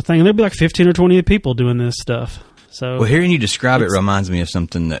social thing. And there'll be like 15 or 20 people doing this stuff. So, well, hearing you describe it reminds me of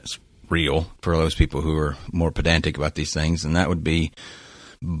something that's real for those people who are more pedantic about these things, and that would be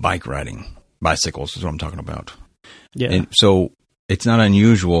bike riding. Bicycles is what I'm talking about. Yeah. And so it's not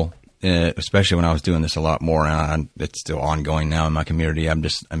unusual, especially when I was doing this a lot more, and it's still ongoing now in my community. I'm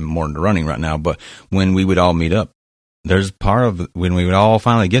more into running right now, but when we would all meet up, there's part of when we would all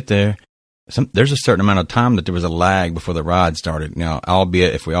finally get there, there's a certain amount of time that there was a lag before the ride started. Now,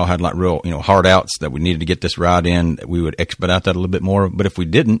 albeit if we all had like real, hard outs that we needed to get this ride in, we would expedite that a little bit more. But if we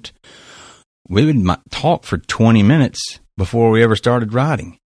didn't, we would talk for 20 minutes before we ever started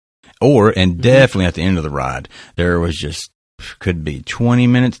riding. And definitely at the end of the ride, there was could be 20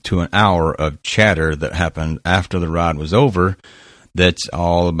 minutes to an hour of chatter that happened after the ride was over. That's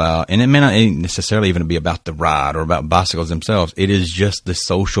all about, and it may not necessarily even be about the ride or about bicycles themselves. It is just the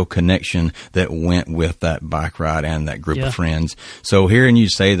social connection that went with that bike ride and that group of friends. So hearing you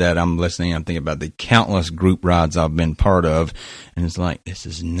say that, I'm listening, I'm thinking about the countless group rides I've been part of, and it's like, this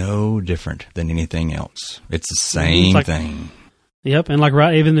is no different than anything else. It's the same thing. Yep, and like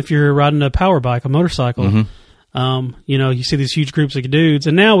even if you're riding a power bike, a motorcycle, you see these huge groups of dudes,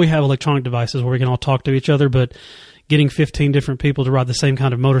 and now we have electronic devices where we can all talk to each other, but getting 15 different people to ride the same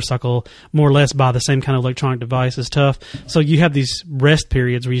kind of motorcycle, more or less by the same kind of electronic device, is tough. So you have these rest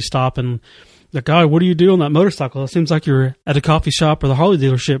periods where you stop and like, oh, what do you do on that motorcycle? It seems like you're at a coffee shop or the Harley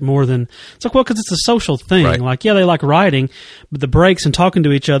dealership more than... It's like, well, because it's a social thing. Right. Like, yeah, they like riding, but the breaks and talking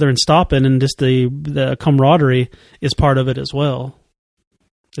to each other and stopping and just the camaraderie is part of it as well.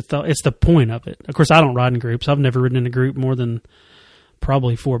 It's the point of it. Of course, I don't ride in groups. I've never ridden in a group more than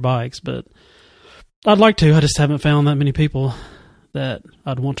probably 4 bikes, but I'd like to. I just haven't found that many people that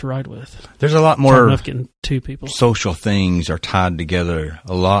I'd want to ride with. There's a lot more enough getting 2 people. Social things are tied together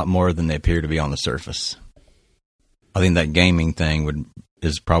a lot more than they appear to be on the surface. I think that gaming thing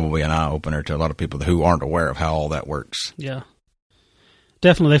is probably an eye-opener to a lot of people who aren't aware of how all that works. Yeah.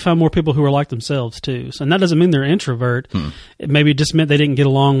 Definitely. They found more people who are like themselves, too. So, and that doesn't mean they're introvert. It maybe just meant they didn't get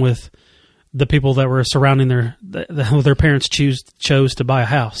along with the people that were surrounding their parents chose to buy a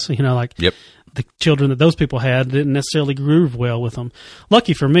house. You know, like the children that those people had didn't necessarily groove well with them.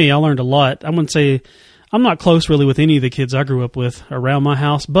 Lucky for me, I learned a lot. I wouldn't say I'm not close really with any of the kids I grew up with around my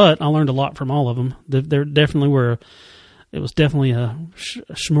house, but I learned a lot from all of them. There definitely were. It was definitely a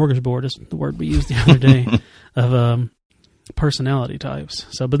smorgasbord, is the word we used the other day, of personality types.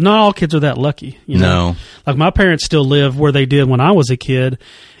 So, but not all kids are that lucky. You know? No. Like my parents still live where they did when I was a kid,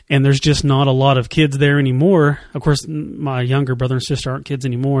 and there's just not a lot of kids there anymore. Of course, my younger brother and sister aren't kids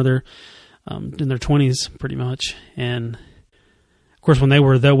anymore. They're in their 20s pretty much. And of course, when they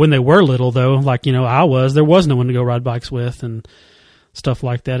were little though, like, you know, there was no one to go ride bikes with and stuff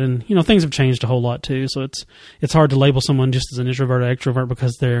like that. And, you know, things have changed a whole lot too. So it's hard to label someone just as an introvert or extrovert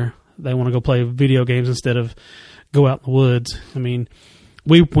because they want to go play video games instead of go out in the woods. I mean,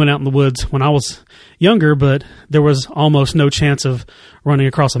 we went out in the woods when I was younger, but there was almost no chance of running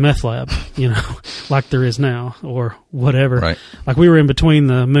across a meth lab, you know, like there is now or whatever. Right. Like we were in between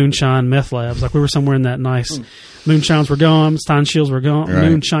the moonshine meth labs. Like we were somewhere in that nice. Moonshines were gone, Stein Shields were gone, right.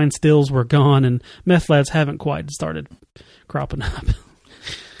 Moonshine stills were gone, and meth labs haven't quite started cropping up.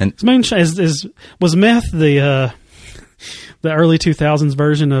 And moonshine was meth the early 2000s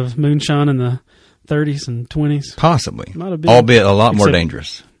version of moonshine in the 30s and 20s? Possibly. Albeit a lot more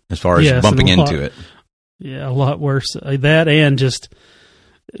dangerous as far as bumping into it. Yeah, a lot worse. That and just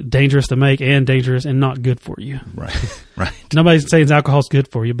dangerous to make and dangerous and not good for you. Right, right. Nobody's saying alcohol's good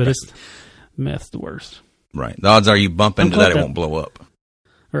for you, but it's meth's the worst. Right. The odds are you bump into that, it won't blow up.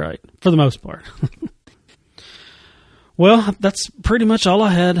 Right, for the most part. Well, that's pretty much all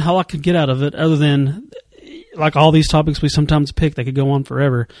I could get out of it, other than, like all these topics we sometimes pick, they could go on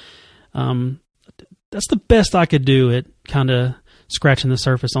forever. That's the best I could do at kind of scratching the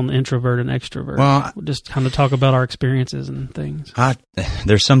surface on the introvert and extrovert. Well, we'll just kind of talk about our experiences and things.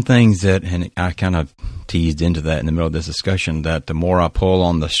 There's some things that, and I kind of teased into that in the middle of this discussion, that the more I pull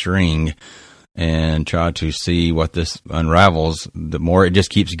on the string and try to see what this unravels, the more it just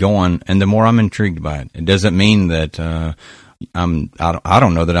keeps going, and the more I'm intrigued by it. It doesn't mean that I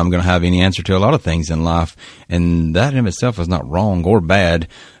don't know that I'm going to have any answer to a lot of things in life, and that in itself is not wrong or bad.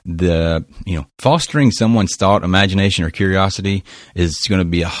 Fostering someone's thought, imagination, or curiosity is going to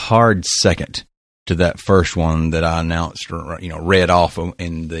be a hard second to that first one that I announced or read off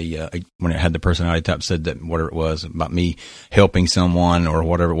in the when it had the personality type, said that whatever it was about me helping someone or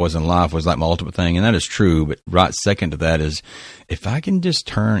whatever it was in life was like my ultimate thing, and that is true. But right second to that is if I can just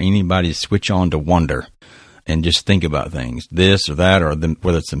turn anybody's switch on to wonder and just think about things, this or that, or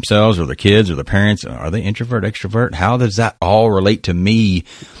whether it's themselves or their kids or their parents, are they introvert, extrovert? How does that all relate to me?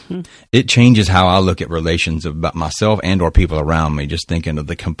 Mm-hmm. It changes how I look at relations about myself and or people around me. Just thinking of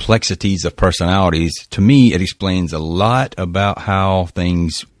the complexities of personalities, to me, it explains a lot about how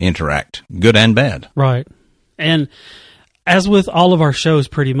things interact, good and bad. Right. And as with all of our shows,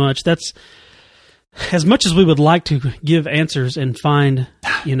 pretty much, that's as much as we would like to give answers and find,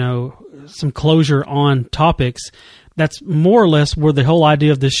 some closure on topics, that's more or less where the whole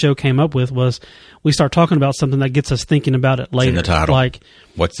idea of this show came up with, was we start talking about something that gets us thinking about it later. It's in the title. Like,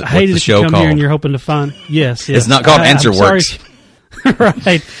 what's the show called? You come here and you're hoping to find, yes. It's not called Answer Works.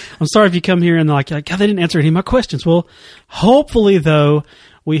 Right. I'm sorry if you come here and they're like, God, they didn't answer any of my questions. Well, hopefully though,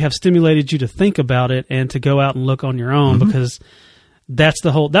 we have stimulated you to think about it and to go out and look on your own, because that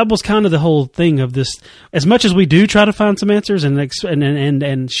was kind of the whole thing of this. As much as we do try to find some answers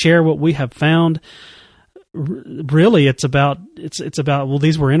and share what we have found, really it's about, well,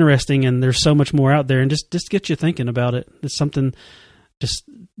 these were interesting and there's so much more out there, and just get you thinking about it. It's something, just,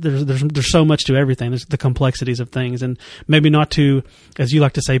 there's so much to everything. There's the complexities of things, and maybe not to, as you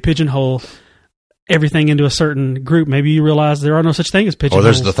like to say, pigeonhole everything into a certain group. Maybe you realize there are no such thing as pigeonholes. Or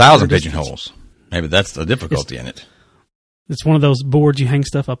there's 1,000 pigeonholes. Maybe that's the difficulty in it. It's one of those boards you hang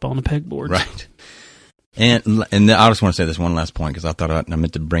stuff up on, a pegboard. Right. And I just want to say this one last point, because I thought I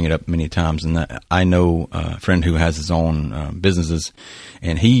meant to bring it up many times. And that I know a friend who has his own businesses,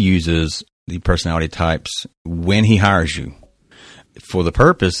 and he uses the personality types when he hires you for the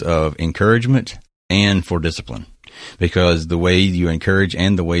purpose of encouragement and for discipline. because the way you encourage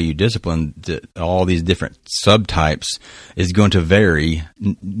and the way you discipline all these different subtypes is going to vary.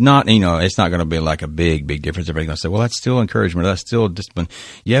 Not, it's not going to be like a big difference. Everybody's going to say, well, that's still encouragement. That's still discipline.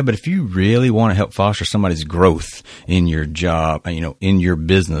 Yeah, but if you really want to help foster somebody's growth in your job, in your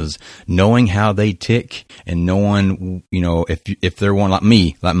business, knowing how they tick and knowing, if they're one like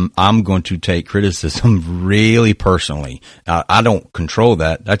me, like I'm going to take criticism really personally. I don't control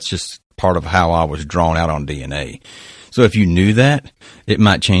that. That's just part of how I was drawn out on DNA. So if you knew that, it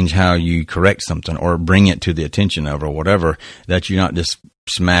might change how you correct something or bring it to the attention of or whatever, that you're not just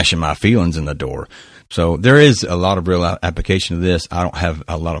smashing my feelings in the door. So there is a lot of real application of this. I don't have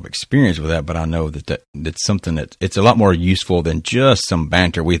a lot of experience with that, but I know that's something that it's a lot more useful than just some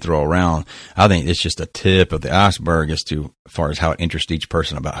banter we throw around. I think it's just a tip of the iceberg as far as how it interests each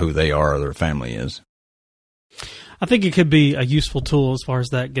person about who they are or their family is. I think it could be a useful tool as far as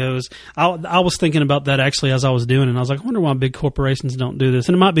that goes. I was thinking about that actually as I was doing it, and I was like, I wonder why big corporations don't do this.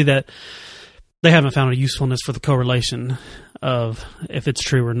 And it might be that they haven't found a usefulness for the correlation of if it's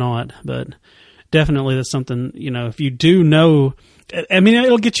true or not. But definitely that's something, if you do know,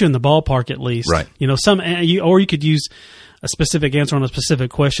 it'll get you in the ballpark at least. Right. Or you could use a specific answer on a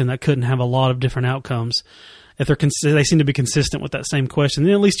specific question that couldn't have a lot of different outcomes. If they seem to be consistent with that same question,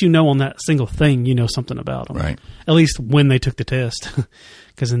 then at least on that single thing, something about them. Right. At least when they took the test.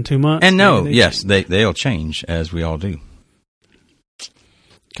 Because in 2 months. And they'll change, as we all do.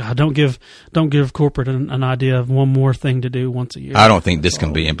 God, don't give corporate an idea of one more thing to do once a year. I don't think this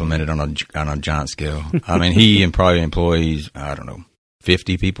can be implemented on a giant scale. I mean, he probably employs,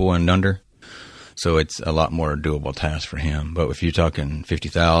 50 people and under. So it's a lot more doable task for him. But if you're talking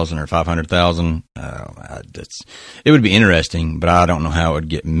 50,000 or 500,000, it would be interesting, but I don't know how it would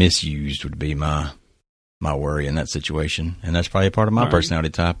get misused would be my worry in that situation. And that's probably part of my personality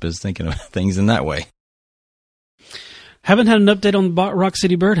type is thinking of things in that way. Haven't had an update on the Rock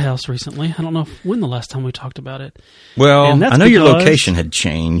City Birdhouse recently. I don't know when the last time we talked about it. Well, I know your location had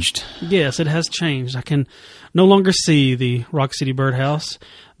changed. Yes, it has changed. I can no longer see the Rock City Birdhouse,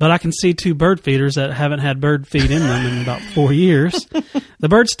 but I can see 2 bird feeders that haven't had bird feed in them in about 4 years. The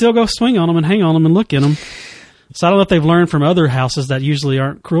birds still go swing on them and hang on them and look in them. So I don't know if they've learned from other houses that usually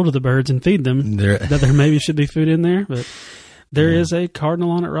aren't cruel to the birds and feed them, that there maybe should be food in there, but... There is a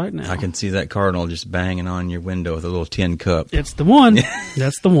cardinal on it right now. I can see that cardinal just banging on your window with a little tin cup. It's the one.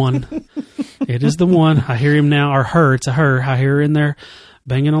 That's the one. It is the one. I hear him now, or her. It's a her. I hear her in there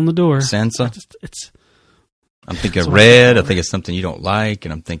banging on the door. Sansa? I'm thinking red. I think it's something you don't like,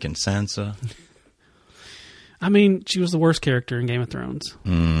 and I'm thinking Sansa. I mean, she was the worst character in Game of Thrones.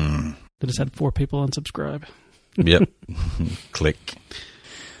 They just had 4 people unsubscribe. Yep. Click.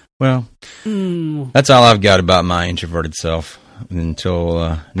 Well, that's all I've got about my introverted self.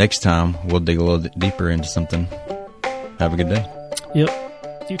 Until next time, we'll dig a little deeper into something. Have a good day.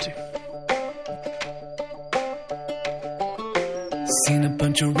 Yep. You too. Seen a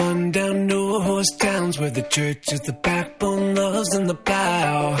bunch of run-down no-horse towns where the church is the backbone, loves and the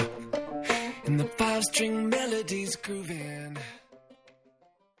plow, and the 5-string melodies grooving.